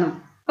 റേറ്റിലാണ്.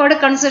 അവിടെ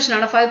കൺസെഷൻ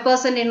ആണ്.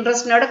 5%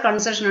 ഇൻട്രസ്റ്റിനവിടെ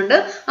കൺസെഷൻ ഉണ്ട്.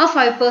 ആ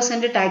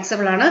 5%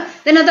 ടാക്സബിൾ ആണ്.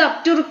 ദെൻ അത് up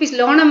to rupees,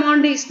 loan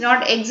amount is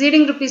not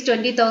exceeding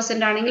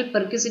 ₹20,000 ആണെങ്കിൽ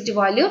പെർക്വിസിറ്റ്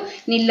വാല്യൂ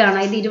നില്ലാണ്.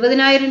 ഇത്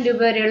 20,000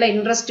 രൂപ വരെയുള്ള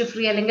ഇൻട്രസ്റ്റ്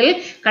ഫ്രീ അല്ലെങ്കിൽ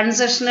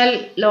കൺസെഷണൽ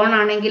ലോൺ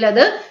ആണെങ്കിൽ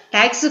അത്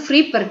ടാക്സ് ഫ്രീ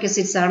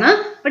പെർക്വിസിറ്റ്സ് ആണ്.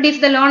 But if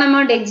the loan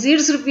amount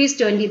exceeds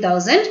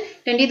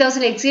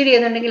 ₹20,000 exceed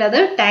ചെയ്യുന്നുണ്ടെങ്കിൽ അത്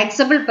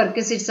ടാക്സബിൾ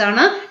പെർക്വിസിറ്റ്സ്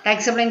ആണ്.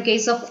 Taxable in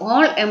case of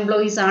all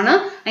employees ആണ്.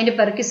 അതിന്റെ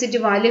പെർക്വിസിറ്റ്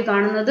വാല്യൂ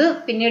കാണുന്നത്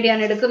പിന്നീട് ഞാൻ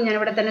എടുക്കും. ഞാൻ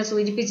ഇവിടെ തന്നെ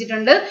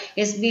സൂചിപ്പിച്ചിട്ടുണ്ട്.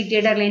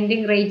 SBTയുടെ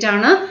ലെൻഡിങ് റേറ്റ്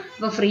ആണ്.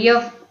 അപ്പോൾ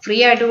ഫ്രീ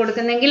ആയിട്ട്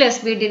കൊടുക്കുന്നെങ്കിൽ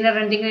SBTയുടെ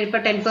ലെൻഡിങ് റേറ്റ്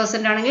ഇപ്പോൾ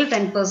 10% ആണെങ്കിൽ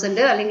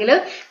 10%, അല്ലെങ്കിൽ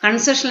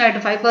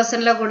കൺസെഷണലായിട്ട്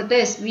 5% കൊടുത്ത്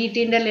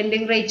SBTയുടെ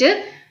ലെൻഡിങ് റേറ്റ്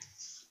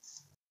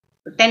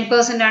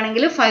 10%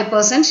 ആണെങ്കിൽ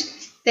 5%.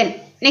 ദെൻ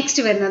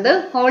നെക്സ്റ്റ് വരുന്നത്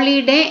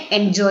holiday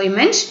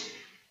enjoyment.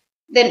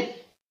 Then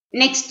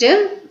next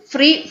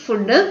free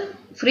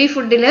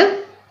ഫുഡിൽ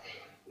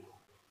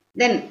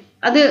ദെൻ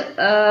അത്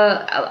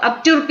അപ്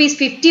ടു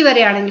 ₹50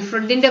 വരെയാണെങ്കിൽ,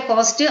 ഫുഡിന്റെ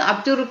കോസ്റ്റ്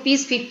അപ് ടു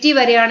 ₹50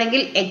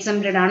 വരെയാണെങ്കിൽ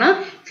എക്സംപ്റ്റഡ് ആണ്.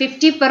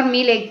 50 പെർ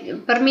മീൽ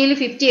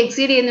 50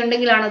 എക്സീഡ്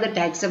ചെയ്യുന്നുണ്ടെങ്കിലാണ് അത്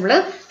ടാക്സബിൾ.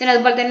 ദെൻ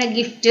അതുപോലെ തന്നെ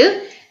gift,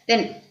 then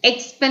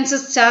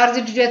expenses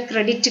charge to A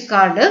credit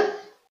card,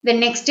 then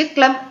next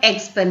club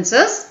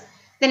expenses,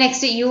 then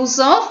next use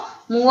of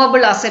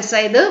movable assets.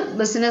 അതായത്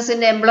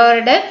ബിസിനസിന്റെ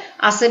എംപ്ലോയറുടെ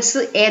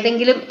assets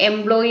ഏതെങ്കിലും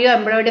എംപ്ലോയിയോ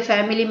എംപ്ലോയിയുടെ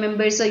family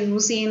മെമ്പേഴ്സോ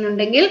use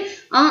ചെയ്യുന്നുണ്ടെങ്കിൽ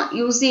ആ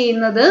യൂസ്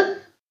ചെയ്യുന്നത്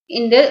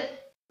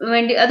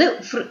വേണ്ടി അത്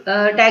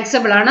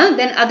ടാക്സബിൾ ആണ്.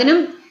 ദെൻ അതിനും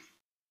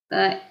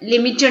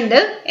ലിമിറ്റ് ഉണ്ട്.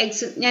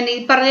 ഞാൻ ഈ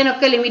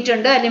പറഞ്ഞതിനൊക്കെ ലിമിറ്റ്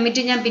ഉണ്ട്. ആ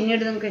ലിമിറ്റ് ഞാൻ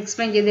പിന്നീട് നിങ്ങൾക്ക്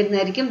explain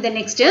ചെയ്തിരുന്നതായിരിക്കും. Then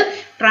next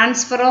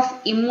transfer of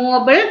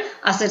immovable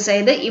assets.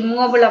 അതായത്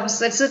ഇമ്മൂവബിൾ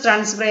അസറ്റ്സ്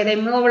ട്രാൻസ്ഫർ ചെയ്ത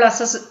ഇമ്മൂവബിൾ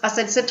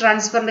അസറ്റ്സ്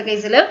ട്രാൻസ്ഫറിന്റെ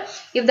കേസിൽ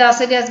if the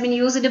asset has been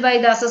used by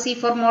the assessee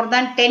for more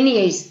than 10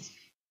 years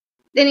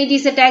then it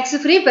is a tax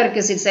free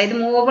perquisites. അതായത്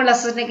movable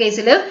അസറ്റിന്റെ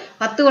കേസിൽ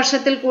 10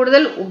 വർഷത്തിൽ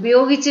കൂടുതൽ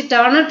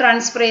ഉപയോഗിച്ചിട്ടാണ്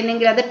transfer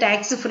ചെയ്യുന്നതെങ്കിൽ അത്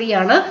ടാക്സ് ഫ്രീ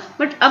ആണ്.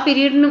 ബട്ട് ആ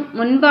പീരീഡിന്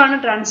മുൻപാണ്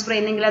ട്രാൻസ്ഫർ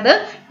ചെയ്യുന്നതെങ്കിൽ അത്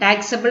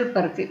ടാക്സബിൾ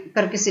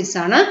പെർക്വിസിറ്റ്സ്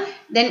ആണ്.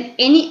 Then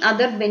any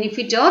other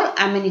benefit or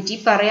amenity,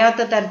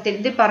 പറയാത്ത തരത്തിൽ,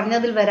 ഇത്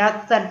പറഞ്ഞതിൽ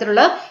വരാത്ത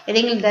തരത്തിലുള്ള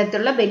ഏതെങ്കിലും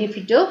തരത്തിലുള്ള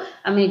ബെനിഫിറ്റോ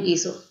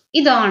അമ്യൂണിറ്റീസോ,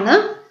 ഇതാണ്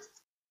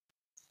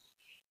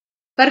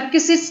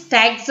പെർക്വിസിറ്റ്സ്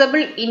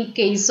taxable in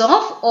case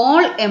of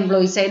all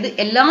employees. അതായത്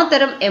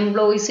എല്ലാത്തരം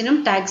എംപ്ലോയീസിനും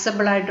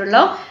ടാക്സബിൾ ആയിട്ടുള്ള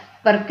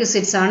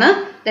പെർക്വിസിറ്റ്സ് ആണ്.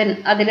 ദെൻ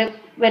അതിൽ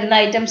വരുന്ന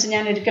ഐറ്റംസ്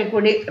ഞാൻ ഒരിക്കൽ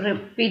കൂടി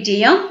റിപ്പീറ്റ്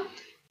ചെയ്യാം.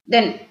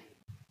 Then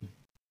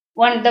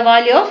the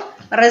value of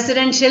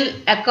residential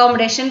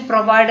accommodation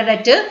provided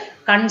at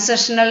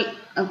concessional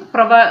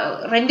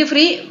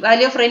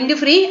value of rent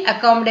free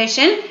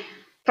accommodation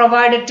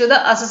provided to the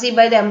assessee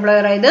by the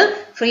employer. Either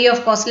free of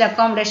costly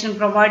accommodation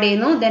provide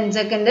ചെയ്യുന്നു. Then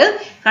second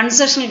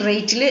concessional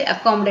rate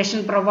accommodation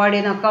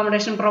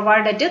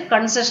provide at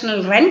concessional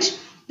rent.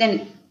 Then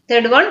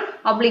third one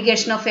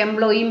obligation of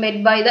employee met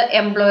by the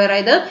employer.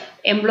 Either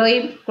employee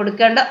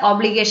കൊടുക്കേണ്ട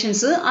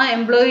obligations, ആ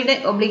employeeയുടെ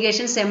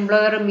obligations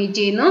employer meet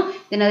ചെയ്യുന്നു.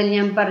 Then അതിൽ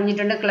ഞാൻ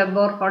പറഞ്ഞിട്ടുണ്ട് club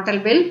or hotel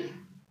bill,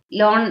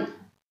 loan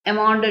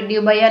amount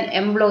due by an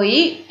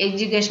employee,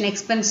 education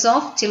expense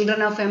of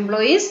children of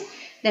employees,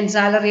 then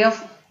salary of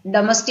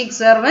domestic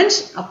servants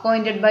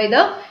appointed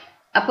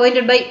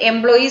by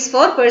employees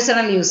for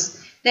personal use,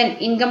 then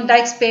income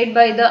tax paid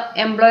by the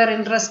employer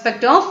in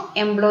respect of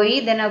employee,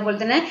 then അതുപോലെ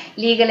തന്നെ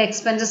legal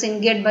expenses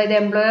incurred by the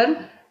employer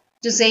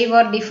to save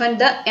or defend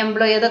the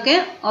employee. അതൊക്കെ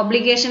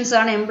obligations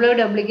ആണ്,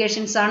 employee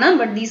obligations ആണ്.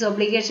 But these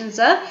obligations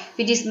are, if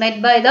it is met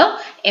by the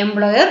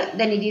employer,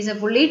 then it is a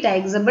fully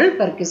taxable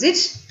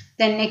perquisite.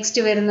 Then next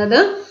വരുന്നത്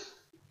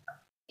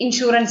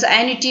insurance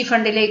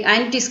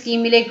ആന്റിറ്റി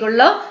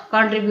സ്കീമിലേക്കുള്ള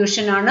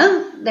contribution ആണ്.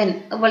 Then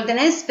അതുപോലെ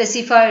തന്നെ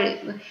specified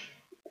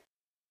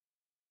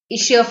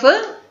issue of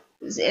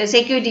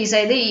securities,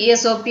 അതായത്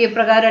ESOP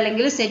പ്രകാരം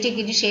അല്ലെങ്കിൽ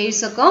security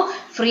shares ഒക്കെ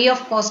free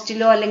of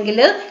കോസ്റ്റിലോ അല്ലെങ്കിൽ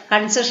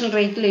concession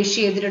റേറ്റിലോ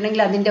issue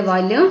ചെയ്തിട്ടുണ്ടെങ്കിൽ അതിന്റെ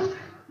value.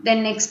 Then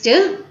next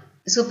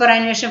super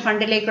ആനുവേഷൻ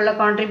ഫണ്ടിലേക്കുള്ള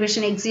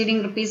contribution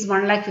exceeding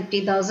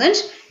 ₹1,50,000.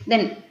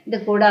 Then ഇത്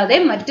കൂടാതെ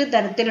മറ്റു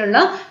തരത്തിലുള്ള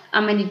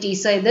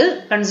അമ്യൂണിറ്റീസ്, അതായത്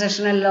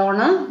concessional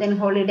loan, then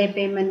holiday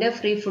payment,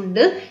 free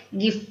food,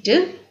 gift,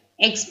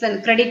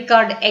 credit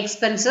card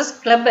expenses,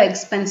 club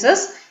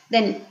expenses,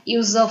 then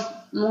use of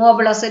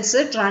movable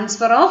assets,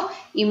 transfer of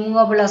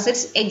immovable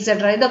assets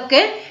etcetera.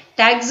 ഇതൊക്കെ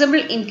taxable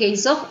in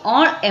case of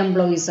all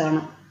employees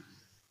ആണ്.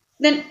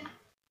 Then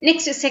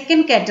next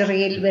second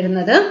കാറ്റഗറിയിൽ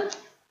വരുന്നത്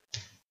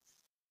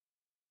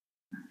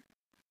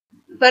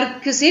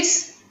പെർക്വിസിറ്റ്സ്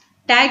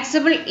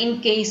taxable in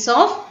case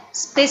of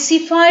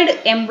specified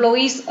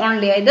employees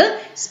only. അതായത്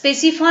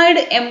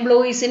specified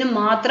എംപ്ലോയീസിന്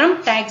മാത്രം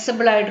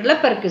taxable ആയിട്ടുള്ള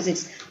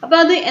പെർക്വിസിറ്റ്സ്. അപ്പൊ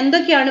അത്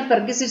എന്തൊക്കെയാണ്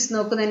പെർക്വിസിറ്റ്സ്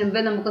നോക്കുന്നതിന്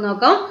മുമ്പ് നമുക്ക്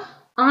നോക്കാം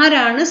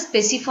ആരാണ്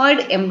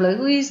specified employee.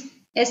 Who is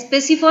A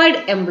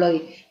specified employee.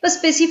 ഇപ്പൊ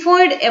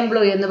സ്പെസിഫൈഡ്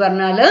എംപ്ലോയി എന്ന്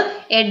പറഞ്ഞാൽ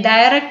A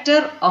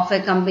director of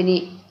A company,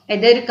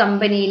 ഏതൊരു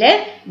കമ്പനിയിലെ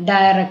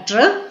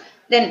director.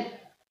 Then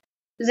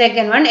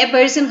second one, A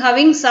person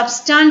having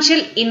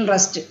substantial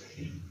interest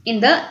in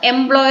the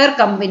employer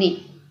company.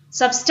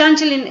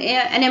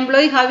 An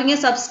employee having a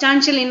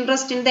substantial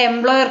interest in the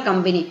employer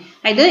company.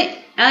 അതായത്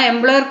ആ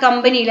employer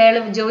കമ്പനിയിൽ അയാൾ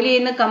ജോലി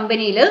ചെയ്യുന്ന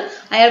കമ്പനിയിൽ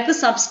അയാൾക്ക്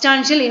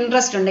സബ്സ്റ്റാൻഷ്യൽ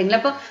ഇൻട്രസ്റ്റ് ഉണ്ടെങ്കിൽ,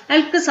 അപ്പോൾ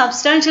അയാൾക്ക്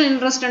സബ്സ്റ്റാൻഷ്യൽ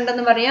ഇൻട്രസ്റ്റ്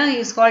ഉണ്ടെന്ന് പറയാം,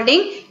 is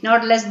holding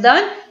not less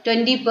than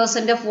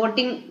 20% of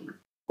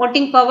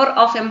voting power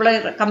of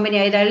employer company.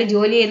 അതായത് അയാൾ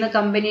ജോലി ചെയ്യുന്ന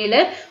കമ്പനിയിൽ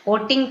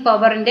വോട്ടിംഗ്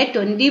പവറിന്റെ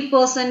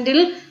 20%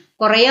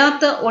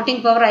 കുറയാത്ത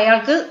വോട്ടിംഗ് പവർ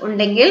അയാൾക്ക്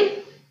ഉണ്ടെങ്കിൽ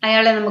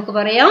അയാളെ നമുക്ക്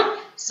പറയാം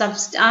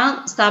ആ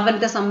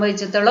സ്ഥാപനത്തെ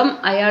സംബന്ധിച്ചിടത്തോളം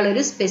അയാൾ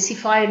ഒരു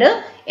സ്പെസിഫൈഡ്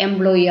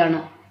എംപ്ലോയി ആണ്.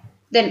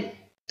 Then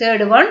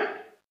third one,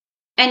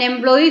 an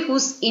employee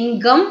whose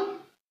income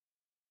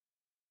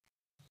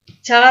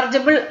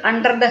chargeable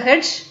under the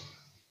head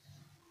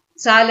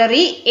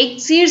salary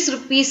exceeds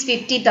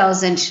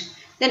 ₹50,000.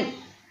 Then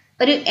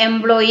ഒരു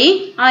എംപ്ലോയി,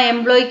 ആ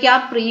എംപ്ലോയിക്ക് ആ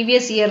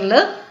പ്രീവിയസ് ഇയറിൽ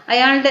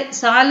അയാളുടെ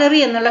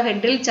സാലറി എന്നുള്ള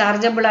ഹെഡിൽ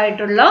ചാർജബിൾ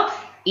ആയിട്ടുള്ള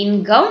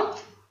ഇൻകം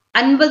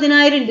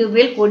 50,000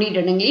 രൂപയിൽ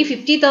കൂടിയിട്ടുണ്ടെങ്കിൽ, ഈ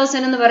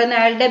 50,000 എന്ന് പറയുന്ന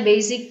അയാളുടെ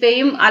ബേസിക്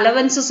പേയും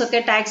അലവൻസസ് ഒക്കെ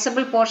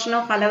ടാക്സബിൾ പോർഷൻ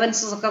ഓഫ്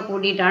അലവൻസസ് ഒക്കെ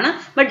കൂടിയിട്ടാണ്,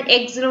 but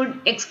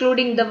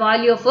excluding the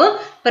value of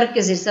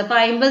പെർക്വിസിറ്റ്സ്. അപ്പൊ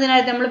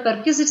 50,000 നമ്മൾ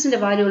പെർക്വിസിറ്റ്സിന്റെ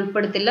value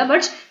ഉൾപ്പെടുത്തില്ല,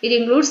 but it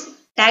includes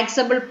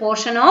taxable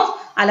portion of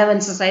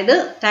allowances. അതായത്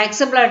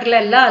ടാക്സബിൾ ആയിട്ടുള്ള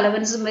എല്ലാ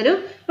അലവൻസും വരും,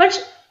 ബട്ട്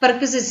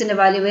പെർക്വിസിറ്റ്സിന്റെ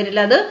വാല്യൂ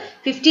വരില്ല. അത്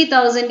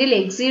 50,000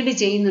 എക്സീഡ്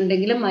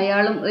ചെയ്യുന്നുണ്ടെങ്കിലും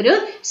അയാളും ഒരു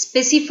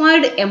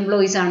സ്പെസിഫൈഡ്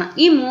എംപ്ലോയീസ് ആണ്.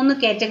 ഈ 3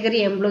 കാറ്റഗറി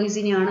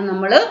എംപ്ലോയീസിനെയാണ്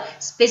നമ്മൾ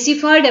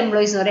സ്പെസിഫൈഡ്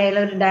എംപ്ലോയീസ് എന്ന് പറയുക. അയാൾ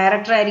ഒരു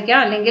ഡയറക്ടർ ആയിരിക്കാം,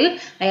 അല്ലെങ്കിൽ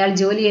അയാൾ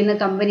ജോലി ചെയ്യുന്ന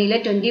കമ്പനിയിലെ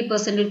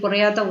 20%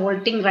 കുറയാത്ത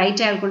വോട്ടിംഗ്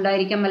റൈറ്റ്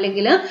അയാൾക്കുണ്ടായിരിക്കാം,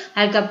 അല്ലെങ്കിൽ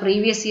അയാൾക്ക് ആ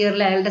പ്രീവിയസ്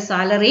ഇയറിൽ അയാളുടെ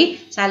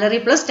salary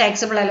plus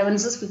taxable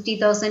allowances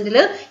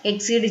 50,000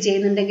 exceed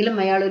ചെയ്യുന്നുണ്ടെങ്കിലും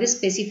അയാൾ ഒരു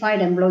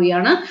സ്പെസിഫൈഡ് എംപ്ലോയി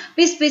ആണ്.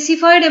 അപ്പോൾ ഈ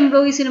സ്പെസിഫൈഡ്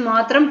എംപ്ലോയീസിന്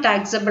മാത്രം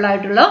ടാക്സബിൾ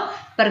ആയിട്ടുള്ള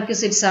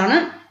പെർക്വിസിറ്റ്സ് ആണ്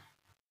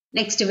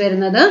നെക്സ്റ്റ്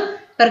വരുന്നത്.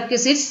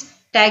 പെർക്വിസിറ്റ്സ്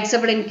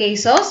taxable in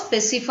case of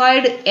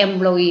specified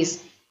employees.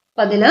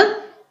 അപ്പൊ അതില്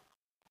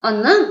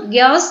ഒന്ന്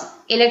gas,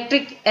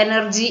 electric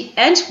energy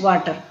and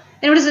water.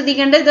 ഇവിടെ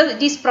ശ്രദ്ധിക്കേണ്ടത്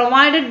it is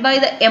provided by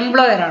the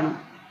employer ആണ്.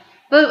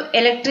 ഇപ്പോൾ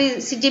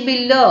ഇലക്ട്രിസിറ്റി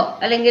ബില്ലോ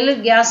അല്ലെങ്കിൽ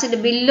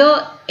ഗ്യാസിന്റെ ബില്ലോ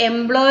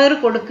എംപ്ലോയർ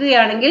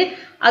കൊടുക്കുകയാണെങ്കിൽ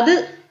അത്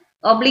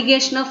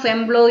obligation of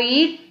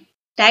employee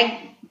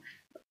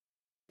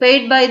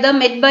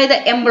met by the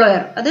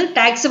employer. അത്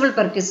ടാക്സബിൾ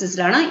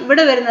പെർക്വിസിറ്റ്സിലാണ്.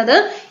 ഇവിടെ വരുന്നത്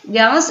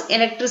gas,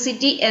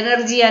 electricity,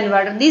 energy and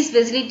water. These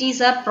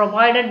facilities are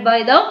provided by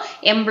the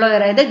employer.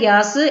 അതായത്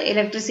ഗ്യാസ്,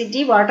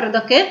 ഇലക്ട്രിസിറ്റി, വാട്ടർ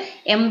ഇതൊക്കെ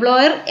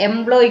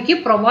എംപ്ലോയിക്ക്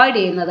പ്രൊവൈഡ്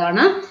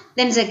ചെയ്യുന്നതാണ്.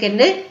 Then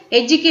second,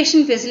 education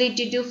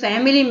facility to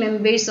family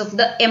members of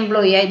the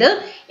employee. അതായത്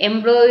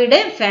എംപ്ലോയിയുടെ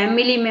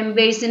family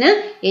മെമ്പേഴ്സിന്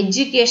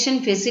education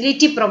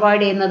facility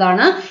provide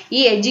ചെയ്യുന്നതാണ്.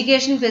 ഈ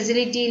education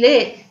ഫെസിലിറ്റിയിൽ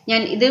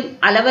ഞാൻ ഇത്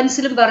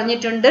അലവൻസിലും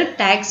പറഞ്ഞിട്ടുണ്ട്,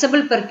 taxable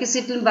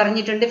പെർക്വിസിറ്റിലും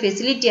പറഞ്ഞിട്ടുണ്ട്.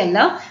 ഫെസിലിറ്റി അല്ല,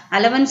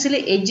 അലവൻസിൽ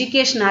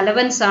എഡ്യൂക്കേഷൻ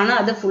അലവൻസ് ആണ്,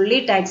 അത് ഫുള്ളി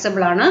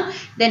ടാക്സബിൾ ആണ്.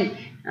 Then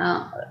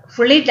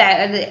fully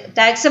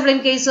taxable in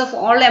case of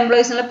all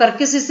employees എന്നുള്ള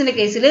പെർക്വിസിറ്റ്സിന്റെ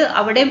കേസിൽ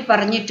അവിടെയും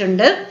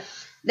പറഞ്ഞിട്ടുണ്ട്.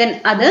 ദെൻ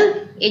അത്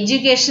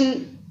education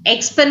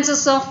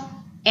expenses of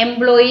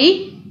employee,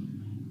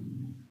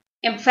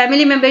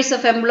 family members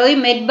of employee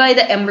met by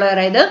the employer.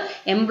 അതായത്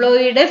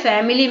എംപ്ലോയിയുടെ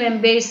family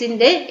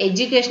മെമ്പേഴ്സിന്റെ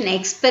education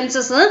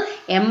expenses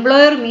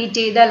employer meet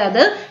ചെയ്താൽ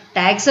അത്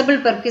ടാക്സബിൾ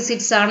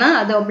പെർക്വിസിറ്റ്സ് ആണ്.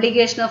 അത്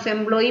obligation of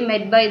employee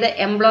met by the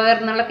employer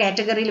എന്നുള്ള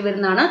കാറ്റഗറിയിൽ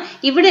വരുന്നതാണ്.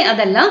 ഇവിടെ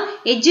അതല്ല,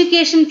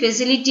 എഡ്യൂക്കേഷൻ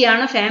ഫെസിലിറ്റി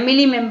ആണ്.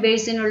 Family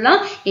മെമ്പേഴ്സിനുള്ള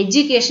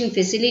education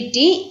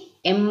facility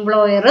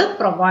employer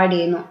provide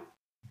ചെയ്യുന്നു.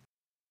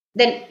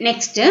 Then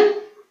next,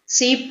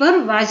 sweeper,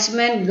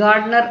 watchman,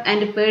 Gardner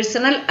and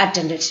personal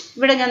attendant.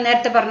 ഇവിടെ ഞാൻ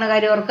നേരത്തെ പറഞ്ഞ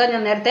കാര്യം ഓർക്കുക.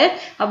 ഞാൻ നേരത്തെ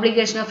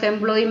obligation of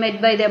employee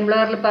met by the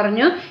എംപ്ലോയറിൽ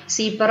പറഞ്ഞു,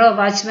 സ്വീപ്പറോ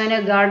വാച്ച്മാനോ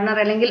ഗാർഡനർ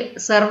അല്ലെങ്കിൽ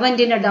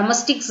സെർവന്റിന്,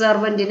 ഡൊമസ്റ്റിക്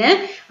സെർവന്റിന്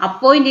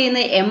അപ്പോയിന്റ്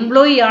ചെയ്യുന്ന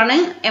എംപ്ലോയി ആണ്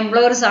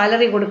എംപ്ലോയർ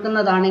സാലറി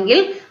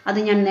കൊടുക്കുന്നതാണെങ്കിൽ അത്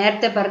ഞാൻ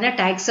നേരത്തെ പറഞ്ഞ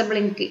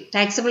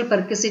ടാക്സബിൾ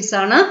പെർക്വിസിറ്റ്സ്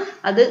ആണ്.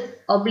 അത്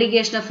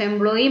obligation of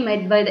employee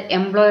met by the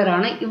employer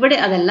ആണ്. ഇവിടെ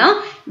അതല്ല,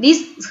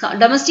 these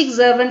domestic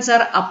servants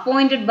are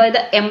appointed by the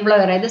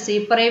employer. അതായത്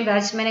സ്വീപ്പറേയും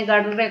വാച്ച്മാനെയും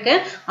ഗാർഡനറെയും ഒക്കെ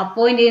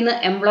അപ്പോയിന്റ് ചെയ്യുന്ന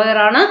എംപ്ലോയർ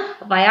ആണ്.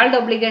 അപ്പൊ അയാളുടെ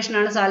ഒബ്ലിഗേഷൻ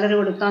ആണ് സാലറി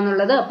കൊടുക്കുക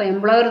എന്നുള്ളത്. അപ്പൊ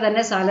എംപ്ലോയർ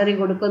തന്നെ സാലറി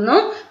കൊടുക്കുന്നു,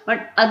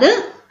 ബട്ട്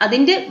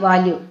അതിന്റെ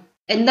വാല്യൂ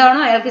എന്താണോ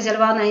അയാൾക്ക്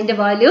ചെലവാകുന്ന അതിന്റെ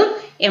വാല്യൂ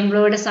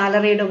എംപ്ലോയിയുടെ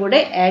സാലറിയുടെ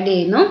കൂടെ ആഡ്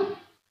ചെയ്യുന്നു.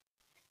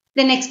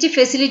 The next,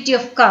 facility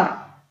of car.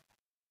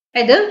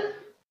 അതായത്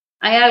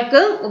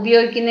അയാൾക്ക്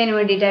ഉപയോഗിക്കുന്നതിന്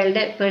വേണ്ടിയിട്ട്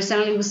അയാളുടെ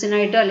പേഴ്സണൽ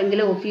യൂസിനായിട്ടോ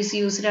അല്ലെങ്കിൽ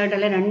ഓഫീസ് യൂസിനായിട്ടോ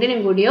അല്ല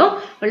രണ്ടിനും കൂടിയോ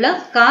ഉള്ള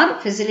car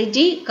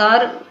facility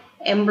car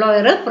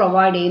employer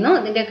provide ചെയ്യുന്നു.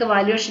 അതിൻ്റെയൊക്കെ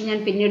വാല്യുവേഷൻ ഞാൻ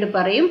പിന്നീട്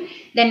പറയും.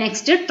 Then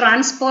next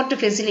transport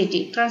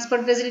facility.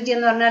 Transport facility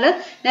എന്ന് പറഞ്ഞാൽ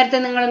നേരത്തെ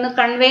നിങ്ങളൊന്ന്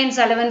കൺവെയൻസ്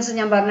അലവൻസ്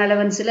ഞാൻ പറഞ്ഞ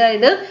അലവൻസിൽ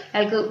ഇത്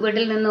അയാൾക്ക്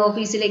വീട്ടിൽ നിന്ന്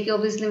ഓഫീസിലേക്കും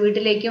ഓഫീസിൽ നിന്ന്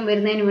വീട്ടിലേക്കും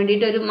വരുന്നതിന്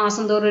വേണ്ടിയിട്ട് ഒരു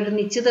മാസം തോറും ഒരു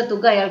നിശ്ചിത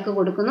തുക അയാൾക്ക്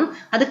കൊടുക്കുന്നു.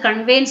 അത്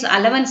കൺവെയൻസ്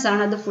അലവൻസ്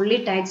ആണ്. അത് ഫുള്ളി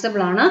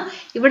ടാക്സബിൾ ആണ്.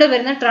 ഇവിടെ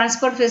വരുന്ന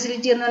ട്രാൻസ്പോർട്ട്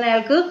ഫെസിലിറ്റി എന്ന് പറഞ്ഞാൽ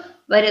അയാൾക്ക്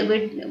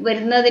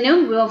വരുന്നതിനും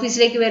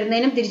ഓഫീസിലേക്ക്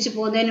വരുന്നതിനും തിരിച്ചു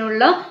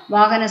പോകുന്നതിനുള്ള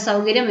വാഹന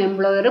സൗകര്യം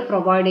എംപ്ലോയർ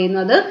പ്രൊവൈഡ്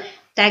ചെയ്യുന്നത്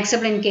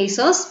taxable in case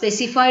of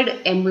specified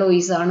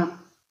employees ആണ്.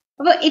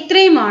 അപ്പോൾ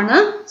ഇത്രയുമാണ്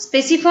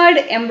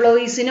സ്പെസിഫൈഡ്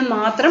എംപ്ലോയീസിന്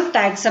മാത്രം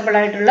ടാക്സബിൾ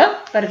ആയിട്ടുള്ള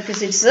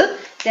പെർക്വിസിറ്റ്സ്.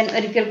 ഞാൻ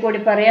ഒരിക്കൽ കൂടി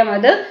പറയാം.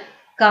 അത്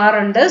കാർ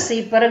ഉണ്ട്,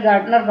 സ്വീപ്പർ,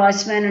 ഗാർഡനർ,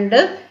 വാച്ച്മാൻ ഉണ്ട്,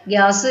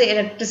 ഗ്യാസ്,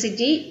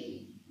 ഇലക്ട്രിസിറ്റി,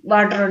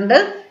 വാട്ടർ ഉണ്ട്.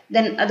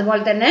 ദെൻ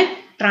അതുപോലെ തന്നെ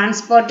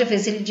ട്രാൻസ്പോർട്ട്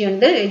ഫെസിലിറ്റി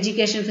ഉണ്ട്,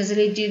 education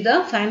facility, the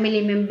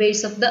family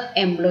members of the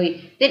employee.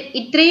 Then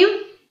ഇത്രയും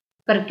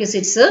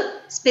പെർക്വിസിറ്റ്സ്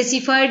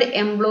സ്പെസിഫൈഡ്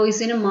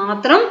എംപ്ലോയീസിന്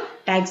മാത്രം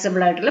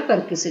ടാക്സബിൾ ആയിട്ടുള്ള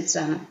പെർക്വിസിറ്റ്സ്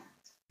ആണ്.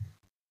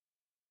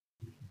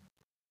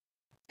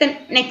 Then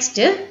next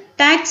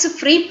tax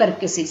free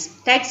പെർക്വിസിറ്റ്സ്.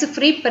 Tax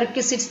free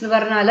പെർക്വിസിറ്റ്സ് എന്ന്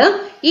പറഞ്ഞാൽ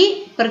ഈ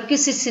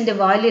പെർക്വിസിറ്റ്സിന്റെ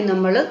വാല്യൂ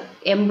നമ്മൾ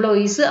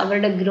എംപ്ലോയീസ്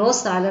അവരുടെ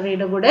ഗ്രോസ്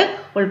സാലറിയുടെ കൂടെ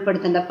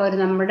ഉൾപ്പെടുത്തുന്നുണ്ട്. അപ്പോൾ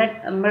നമ്മുടെ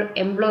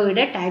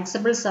എംപ്ലോയിയുടെ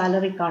ടാക്സബിൾ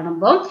സാലറി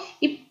കാണുമ്പോൾ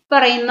ഈ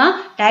പറയുന്ന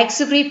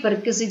ടാക്സ് ഫ്രീ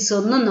പെർക്വിസിറ്റ്സ്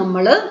ഒന്നും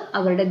നമ്മൾ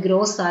അവരുടെ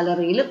ഗ്രോസ്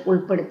സാലറിയിൽ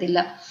ഉൾപ്പെടുത്തില്ല.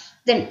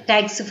 Then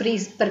tax free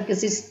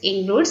പെർക്വിസിറ്റ്സ്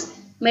includes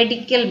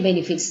medical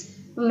benefits.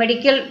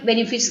 Medical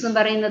benefits എന്ന്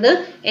പറയുന്നത്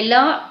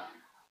എല്ലാ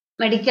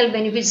മെഡിക്കൽ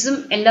ബെനിഫിറ്റ്സും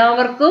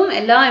എല്ലാവർക്കും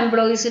എല്ലാ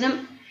എംപ്ലോയീസിനും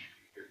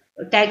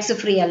ടാക്സ്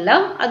ഫ്രീ അല്ല.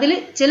 അതിൽ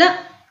ചില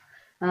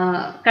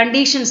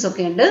കണ്ടീഷൻസ്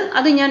ഒക്കെ ഉണ്ട്.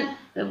 അത് ഞാൻ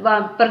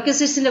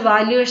പെർക്വിസിറ്റ്സിന്റെ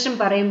വാല്യുവേഷൻ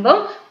പറയുമ്പോൾ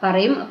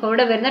പറയും. അപ്പോൾ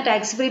ഇവിടെ വരുന്ന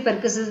ടാക്സ് ഫ്രീ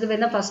പെർക്വിസിറ്റ്സിൽ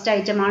വരുന്ന ഫസ്റ്റ്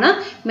ഐറ്റം ആണ്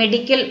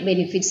medical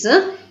benefits.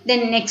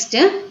 Then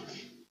next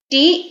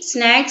tea,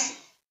 snacks,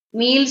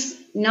 meals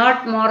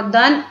not more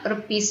than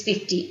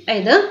 ₹50.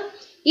 അതായത്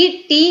ഈ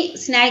ടീ,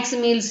 സ്നാക്സ്,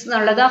 മീൽസ്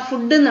എന്നുള്ളത് ആ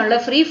ഫുഡ് എന്നുള്ള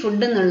ഫ്രീ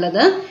ഫുഡ്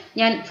എന്നുള്ളത്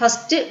ഞാൻ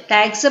ഫസ്റ്റ്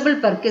ടാക്സബിൾ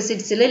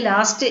പെർക്വിസിറ്റ്സിൽ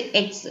ലാസ്റ്റ്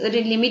ഒരു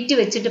ലിമിറ്റ്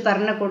വെച്ചിട്ട്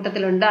പറഞ്ഞ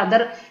കൂട്ടത്തിലുണ്ട്.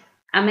 അതർ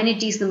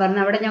അമ്യൂണിറ്റീസ് എന്ന്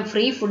പറഞ്ഞു അവിടെ ഞാൻ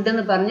ഫ്രീ ഫുഡ്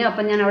എന്ന് പറഞ്ഞു.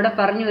 അപ്പം ഞാൻ അവിടെ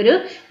പറഞ്ഞു ഒരു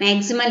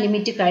മാക്സിമം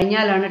ലിമിറ്റ്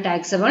കഴിഞ്ഞാലാണ്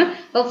ടാക്സബിൾ.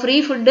 അപ്പോൾ ഫ്രീ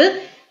ഫുഡ്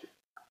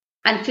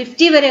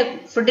 50 വരെ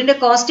ഫുഡിന്റെ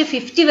കോസ്റ്റ്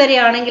 50 വരെ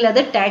ആണെങ്കിൽ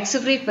അത്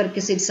ടാക്സ് ഫ്രീ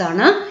പെർക്വിസിറ്റ്സ്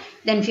ആണ്.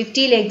 ദെൻ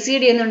 50ൽ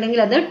എക്സീഡ്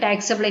ചെയ്യുന്നുണ്ടെങ്കിൽ അത്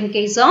taxable in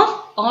case of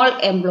all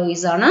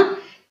employees ആണ്.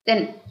 Then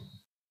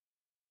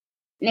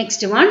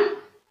next one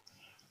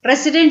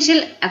residential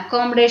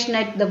accommodation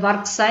at the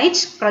work site,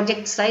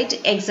 project site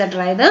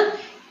etcetera. ഇത്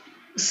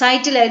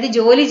സൈറ്റിൽ അതായത്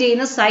ജോലി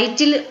ചെയ്യുന്ന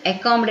സൈറ്റിൽ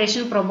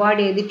അക്കോമഡേഷൻ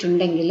പ്രൊവൈഡ്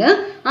ചെയ്തിട്ടുണ്ടെങ്കിൽ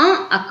ആ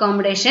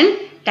അക്കോമഡേഷൻ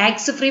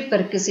ടാക്സ് ഫ്രീ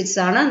പെർക്വിസിറ്റ്സ്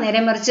ആണ്.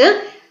 നേരെ മറിച്ച്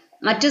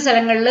മറ്റു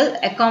സ്ഥലങ്ങളിൽ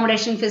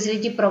അക്കോമഡേഷൻ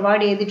ഫെസിലിറ്റി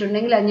പ്രൊവൈഡ്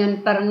ചെയ്തിട്ടുണ്ടെങ്കിൽ അത് ഞാൻ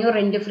പറഞ്ഞു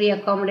റെന്റ് ഫ്രീ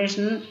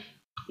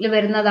അക്കോമഡേഷനിൽ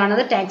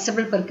വരുന്നതാണത്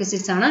ടാക്സബിൾ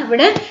പെർക്വിസിറ്റ്സ് ആണ്.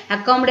 ഇവിടെ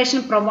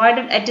അക്കോമഡേഷൻ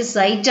പ്രൊവൈഡഡ് അറ്റ്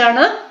സൈറ്റ്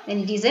ആണ്.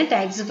 It is A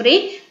tax free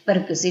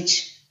perquisite.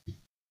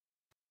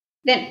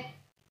 Then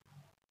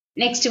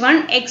next one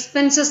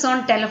expenses on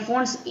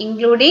telephones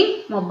including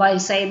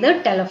mobiles. അതായത്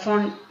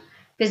ടെലിഫോൺ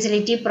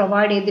ഫെസിലിറ്റി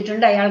പ്രൊവൈഡ്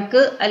ചെയ്തിട്ടുണ്ട്.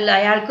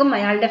 അയാൾക്കും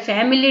അയാളുടെ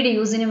ഫാമിലിയുടെ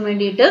യൂസിനും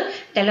വേണ്ടിയിട്ട്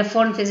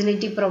ടെലിഫോൺ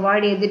ഫെസിലിറ്റി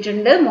പ്രൊവൈഡ്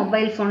ചെയ്തിട്ടുണ്ട്.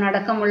 മൊബൈൽ ഫോൺ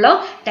അടക്കമുള്ള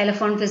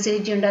ടെലിഫോൺ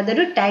ഫെസിലിറ്റി ഉണ്ട്.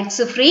 അതൊരു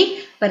ടാക്സ് ഫ്രീ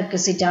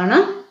പെർക്വിസിറ്റ് ആണ്.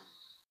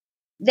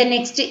 The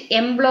next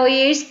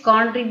employers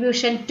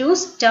contribution to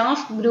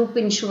staff group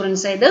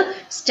insurance. അതായത്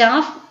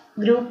സ്റ്റാഫ്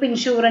ഗ്രൂപ്പ്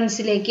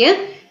ഇൻഷുറൻസിലേക്ക്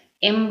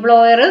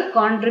എംപ്ലോയർ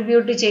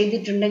കോൺട്രിബ്യൂട്ട്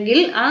ചെയ്തിട്ടുണ്ടെങ്കിൽ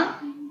ആ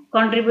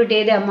കോൺട്രിബ്യൂട്ട്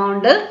ചെയ്ത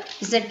amount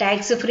is A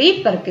tax free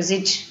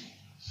perquisite.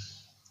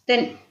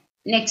 Then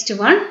next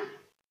one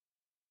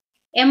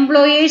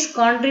employers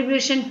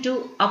contribution to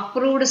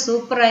approved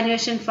super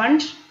ആനുവേഷൻ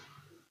fund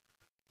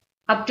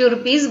up to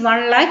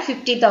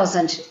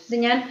 ₹1,50,000. ഇത്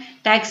ഞാൻ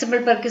taxable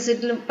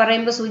പെർക്വിസിറ്റിൽ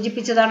പറയുമ്പോൾ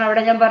സൂചിപ്പിച്ചതാണ്.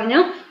 അവിടെ ഞാൻ പറഞ്ഞു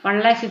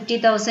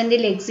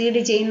 1,50,000 എക്സീഡ്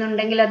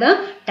ചെയ്യുന്നുണ്ടെങ്കിൽ അത്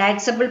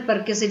ടാക്സബിൾ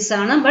പെർക്വിസിറ്റ്സ്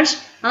ആണ്. ബട്ട്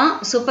ആ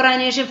സൂപ്പർ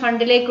ആനുവേഷൻ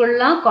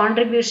ഫണ്ടിലേക്കുള്ള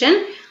കോൺട്രിബ്യൂഷൻ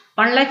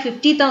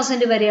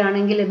 1,50,000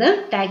 വരെയാണെങ്കിൽ ഇത്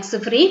ടാക്സ്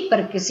ഫ്രീ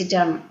പെർക്വിസിറ്റ്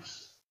ആണ്.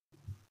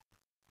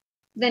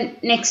 Then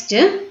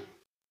next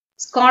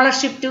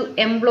scholarship to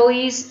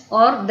employees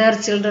or there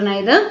children.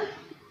 അതായത്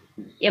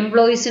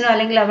എംപ്ലോയീസിനോ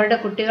അല്ലെങ്കിൽ അവരുടെ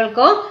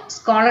കുട്ടികൾക്കോ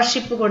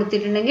സ്കോളർഷിപ്പ്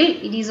കൊടുത്തിട്ടുണ്ടെങ്കിൽ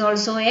it is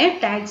also A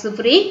tax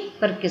free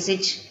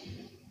perquisite.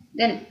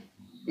 Then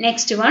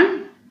next one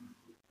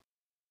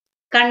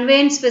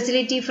conveyance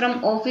facility from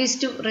office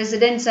to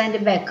residence and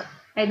back.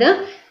 അതായത്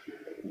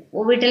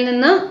വീട്ടിൽ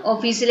നിന്ന്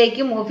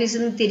ഓഫീസിലേക്കും ഓഫീസിൽ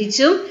നിന്ന്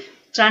തിരിച്ചും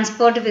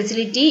ട്രാൻസ്പോർട്ട്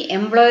ഫെസിലിറ്റി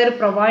എംപ്ലോയർ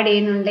പ്രൊവൈഡ്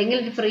ചെയ്യുന്നുണ്ടെങ്കിൽ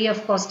ഫ്രീ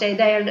ഓഫ് കോസ്റ്റ്.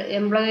 അതായത് അയാളുടെ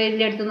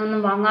എംപ്ലോയറിൻ്റെ അടുത്തു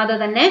നിന്നും വാങ്ങാതെ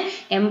തന്നെ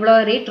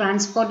എംപ്ലോയർ ഈ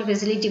ട്രാൻസ്പോർട്ട്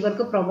ഫെസിലിറ്റി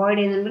ഇവർക്ക് പ്രൊവൈഡ്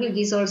ചെയ്യുന്നുണ്ടെങ്കിൽ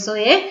it is also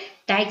A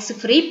tax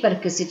free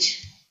perquisite.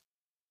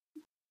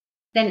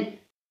 Then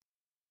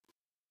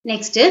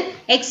next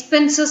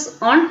expenses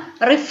on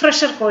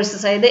refresher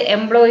courses. അതായത്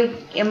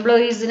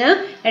എംപ്ലോയീസിന്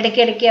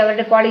ഇടയ്ക്കിടയ്ക്ക്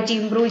അവരുടെ ക്വാളിറ്റി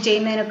ഇംപ്രൂവ്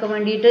ചെയ്യുന്നതിനൊക്കെ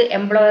വേണ്ടിയിട്ട്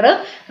എംപ്ലോയർ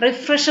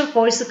റിഫ്രഷർ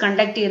കോഴ്സ്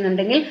കണ്ടക്ട്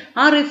ചെയ്യുന്നുണ്ടെങ്കിൽ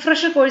ആ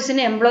റിഫ്രഷർ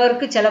കോഴ്സിന്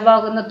എംപ്ലോയർക്ക്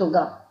ചിലവാകുന്ന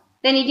തുക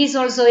then it is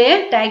also a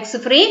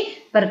tax-free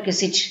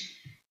perquisite.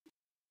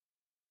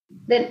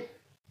 Then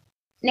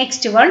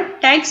next one,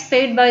 tax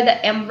paid by the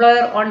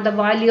employer on the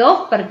value of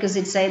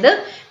perquisites. അതായത്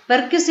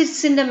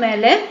പെർക്വിസിറ്റ്സിന്റെ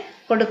മേലെ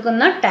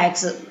കൊടുക്കുന്ന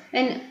ടാക്സ്.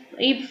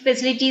 ഈ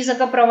ഫെസിലിറ്റീസ്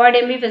ഒക്കെ പ്രൊവൈഡ്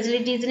ചെയ്യുമ്പോൾ ഈ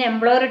ഫെസിലിറ്റീസിന്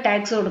എംപ്ലോയർ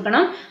ടാക്സ്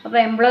കൊടുക്കണം. അപ്പോൾ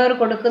എംപ്ലോയർ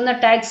കൊടുക്കുന്ന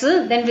ടാക്സ്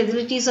ദെൻ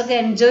ഫെസിലിറ്റീസ് ഒക്കെ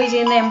എൻജോയ്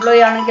ചെയ്യുന്ന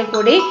എംപ്ലോയി ആണെങ്കിൽ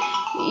കൂടി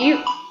ഈ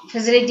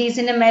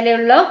ഫെസിലിറ്റീസിന്റെ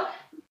മേലെയുള്ള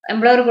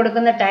എംപ്ലോയർ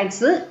കൊടുക്കുന്ന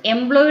ടാക്സ്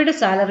എംപ്ലോയിയുടെ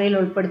സാലറിയിൽ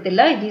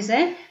ഉൾപ്പെടുത്തില്ല. It is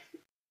A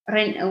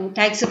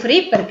tax free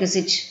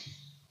perquisite.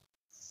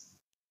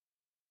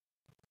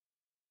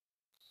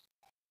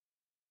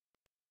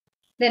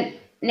 Then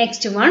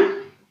next one,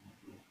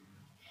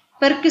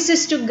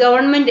 perquisites to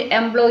government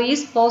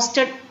employees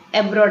posted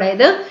abroad.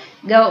 അതായത്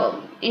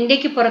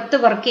ഇന്ത്യക്ക് പുറത്ത്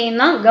വർക്ക്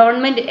ചെയ്യുന്ന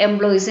ഗവൺമെന്റ്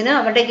എംപ്ലോയീസിന്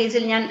അവരുടെ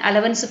കേസിൽ ഞാൻ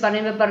അലവൻസ്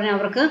പറയുമ്പോൾ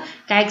അവർക്ക്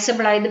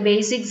ടാക്സബിൾ ആയത്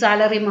ബേസിക്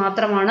സാലറി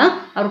മാത്രമാണ്.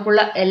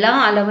 അവർക്കുള്ള എല്ലാ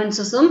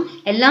അലവൻസസും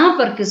എല്ലാ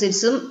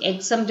പെർക്വിസിറ്റ്സും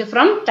എക്സംപ്റ്റ്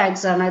ഫ്രം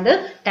ടാക്സ് ആണ്. അത്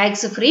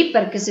ടാക്സ് ഫ്രീ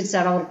പെർക്വിസിറ്റ്സ്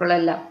ആണ് അവർക്കുള്ള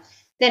എല്ലാം.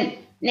 Then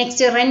next,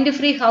 rent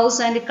free house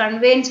and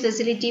conveyance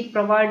facility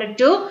provided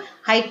to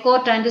High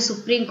Court and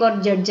Supreme Court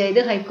judge.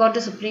 ഇത് High Court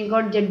Supreme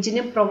Court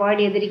ജഡ്ജിന് provide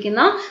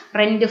ചെയ്തിരിക്കുന്ന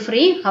rent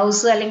free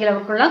house അല്ലെങ്കിൽ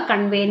അവർക്കുള്ള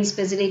conveyance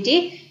facility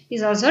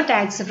is also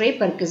tax free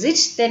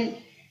perquisite. Then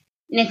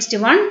next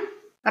one,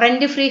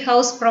 rent free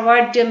house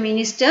provided to a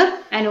minister,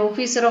 an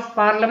officer of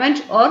parliament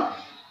or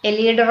a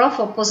leader of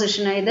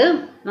opposition. ഇത്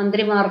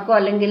മന്ത്രിമാർക്കോ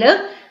അല്ലെങ്കിൽ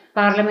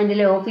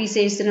പാർലമെന്റിലെ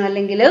ഓഫീസേഴ്സിനോ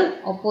അല്ലെങ്കിൽ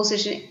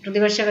opposition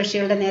പ്രതിപക്ഷ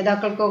കക്ഷികളുടെ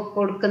നേതാക്കൾക്കോ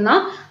കൊടുക്കുന്ന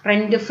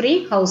റെന്റ് ഫ്രീ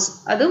ഹൗസ്,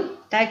 അതും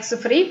ടാക്സ്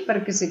ഫ്രീ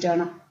പെർക്വിസിറ്റ്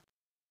ആണ്.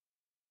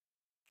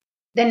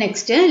 Then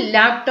next,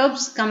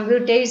 laptops,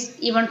 computers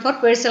even for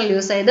personal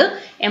use. അതായത്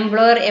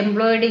എംപ്ലോയർ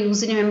എംപ്ലോയിയുടെ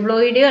യൂസിനും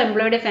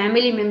എംപ്ലോയിയുടെ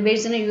ഫാമിലി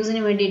മെമ്പേഴ്സിന്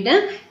യൂസിന് വേണ്ടിയിട്ട്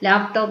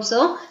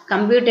ലാപ്ടോപ്സോ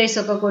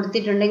കമ്പ്യൂട്ടേഴ്സോ ഒക്കെ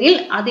കൊടുത്തിട്ടുണ്ടെങ്കിൽ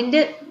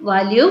അതിൻ്റെ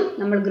വാല്യൂ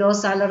നമ്മൾ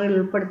ഗ്രോസ് സാലറിയിൽ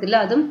ഉൾപ്പെടുത്തില്ല.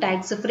 അതും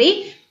ടാക്സ് ഫ്രീ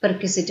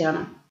പെർക്വിസിറ്റ്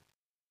ആണ്.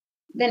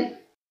 Then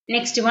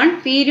next one,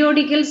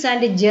 periodicals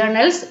and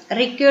journals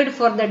required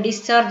for the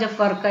discharge of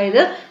work.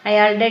 അതായത്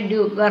അയാളുടെ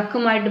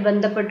വർക്കുമായിട്ട്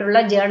ബന്ധപ്പെട്ടുള്ള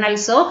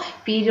ജേർണൽസോ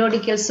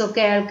പീരിയോഡിക്കൽസോ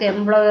ഒക്കെ അയാൾക്ക്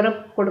എംപ്ലോയർ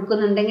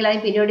കൊടുക്കുന്നുണ്ടെങ്കിൽ ആ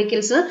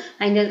പീരിയോഡിക്കൽസ്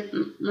അതിൻ്റെ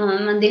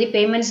മന്ത്ലി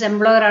പേയ്മെന്റ്സ്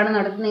എംപ്ലോയർ ആണ്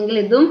നടത്തുന്നതെങ്കിൽ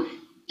ഇതും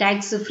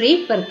ടാക്സ് ഫ്രീ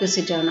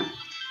പെർക്വിസിറ്റ് ആണ്.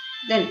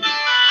 Then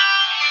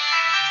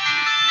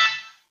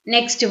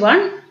next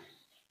one,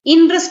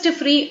 interest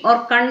free or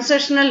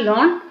concessional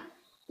loan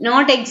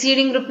not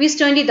exceeding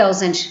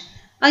 ₹20,000.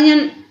 അത്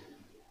ഞാൻ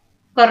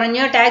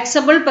പറഞ്ഞു.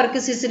 ടാക്സബിൾ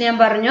പെർക്വിസിറ്റ്സിന് ഞാൻ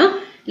പറഞ്ഞു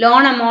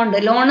ലോൺ എമൗണ്ട്,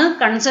 ലോണ്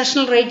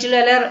കൺസെഷണൽ റേറ്റിലോ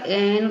അല്ലെ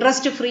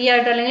ഇൻട്രസ്റ്റ് ഫ്രീ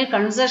ആയിട്ടോ അല്ലെങ്കിൽ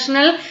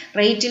കൺസെഷണൽ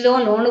റേറ്റിലോ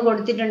ലോൺ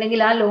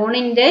കൊടുത്തിട്ടുണ്ടെങ്കിൽ ആ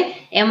ലോണിന്റെ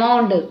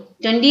എമൗണ്ട്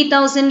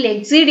 20,000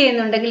 എക്സീഡ്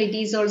ചെയ്യുന്നുണ്ടെങ്കിൽ ഇറ്റ്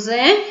ഈസ് ഓൾസോ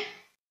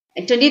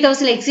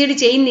 20,000 എക്സീഡ്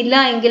ചെയ്യുന്നില്ല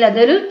എങ്കിൽ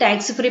അതൊരു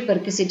ടാക്സ് ഫ്രീ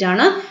പെർക്വിസിറ്റ്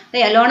ആണ്.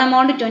 ലോൺ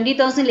എമൗണ്ട്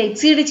 20,000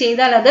 എക്സീഡ്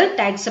ചെയ്താൽ അത്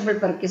ടാക്സബിൾ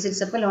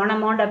പെർക്വിസിറ്റ്സ്. അപ്പോൾ loan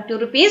amount up to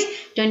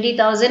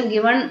 ₹20,000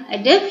 given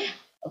at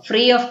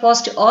free of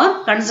cost or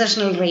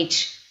concessional rate.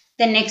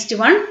 Then next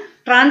one,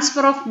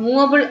 transfer of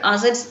movable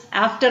assets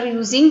after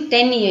using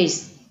 10 years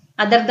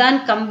other than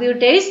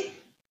computers,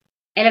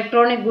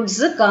 electronic goods,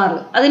 car.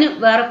 അതിന്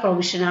വേറെ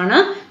provision ആണ്.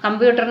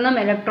 കമ്പ്യൂട്ടറിനും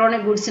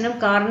electronic ഗുഡ്സിനും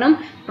കാറിനും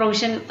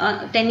provision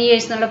 10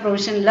 years എന്നുള്ള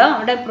provision ഇല്ല.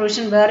 അവിടെ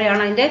provision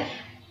വേറെയാണ്. അതിന്റെ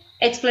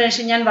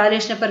explanation ഞാൻ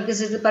valuation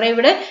perquisite പറയും.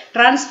 ഇവിടെ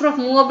transfer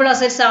of movable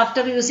assets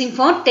after using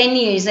four 10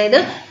 years, അതായത്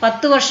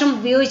 10 വർഷം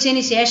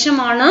ഉപയോഗിച്ചതിന്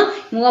ശേഷമാണ്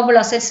മൂവബിൾ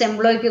അസറ്റ്സ്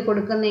എംപ്ലോയിക്ക്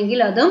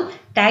കൊടുക്കുന്നതെങ്കിൽ അതും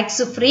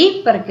ടാക്സ് ഫ്രീ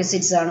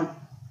പെർക്വിസിറ്റ്സ് ആണ്.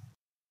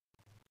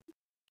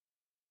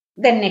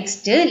 Then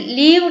next,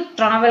 leave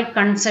travel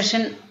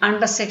concession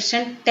under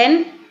section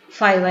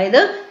 10(5).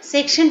 അതായത്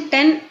സെക്ഷൻ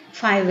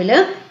 10(5)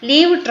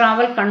 ലീവ്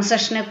ട്രാവൽ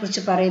കൺസെഷനെ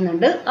കുറിച്ച്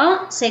പറയുന്നുണ്ട്. ആ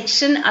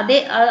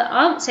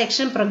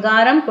സെക്ഷൻ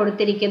പ്രകാരം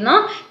കൊടുത്തിരിക്കുന്ന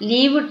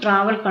ലീവ്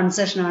ട്രാവൽ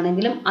കൺസെഷൻ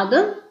ആണെങ്കിലും അത്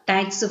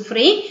ടാക്സ്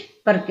ഫ്രീ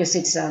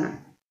പെർക്വിസിറ്റ്സ് ആണ്.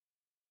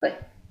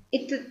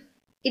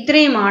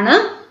 ഇത്രയുമാണ്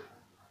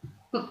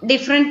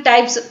ഡിഫറെൻറ്റ്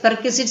ടൈപ്സ്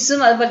പെർക്വിസിറ്റ്സും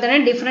അതുപോലെ തന്നെ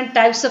ഡിഫറെൻറ്റ്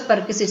ടൈപ്സ് ഓഫ്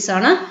പെർക്വിസിറ്റ്സ്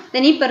ആണ്.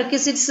 ദെൻ ഈ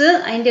പെർക്വിസിറ്റ്സ്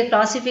അതിൻ്റെ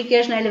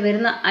ക്ലാസിഫിക്കേഷൻ അതിൽ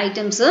വരുന്ന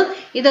ഐറ്റംസ്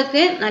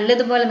ഇതൊക്കെ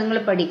നല്ലതുപോലെ നിങ്ങൾ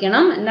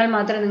പഠിക്കണം. എന്നാൽ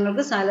മാത്രമേ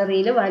നിങ്ങൾക്ക്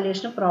സാലറിയിൽ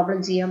വാല്യൂഷന് പ്രോബ്ലം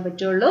ചെയ്യാൻ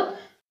പറ്റുള്ളൂ.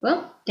 അപ്പോൾ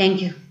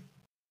താങ്ക് യു.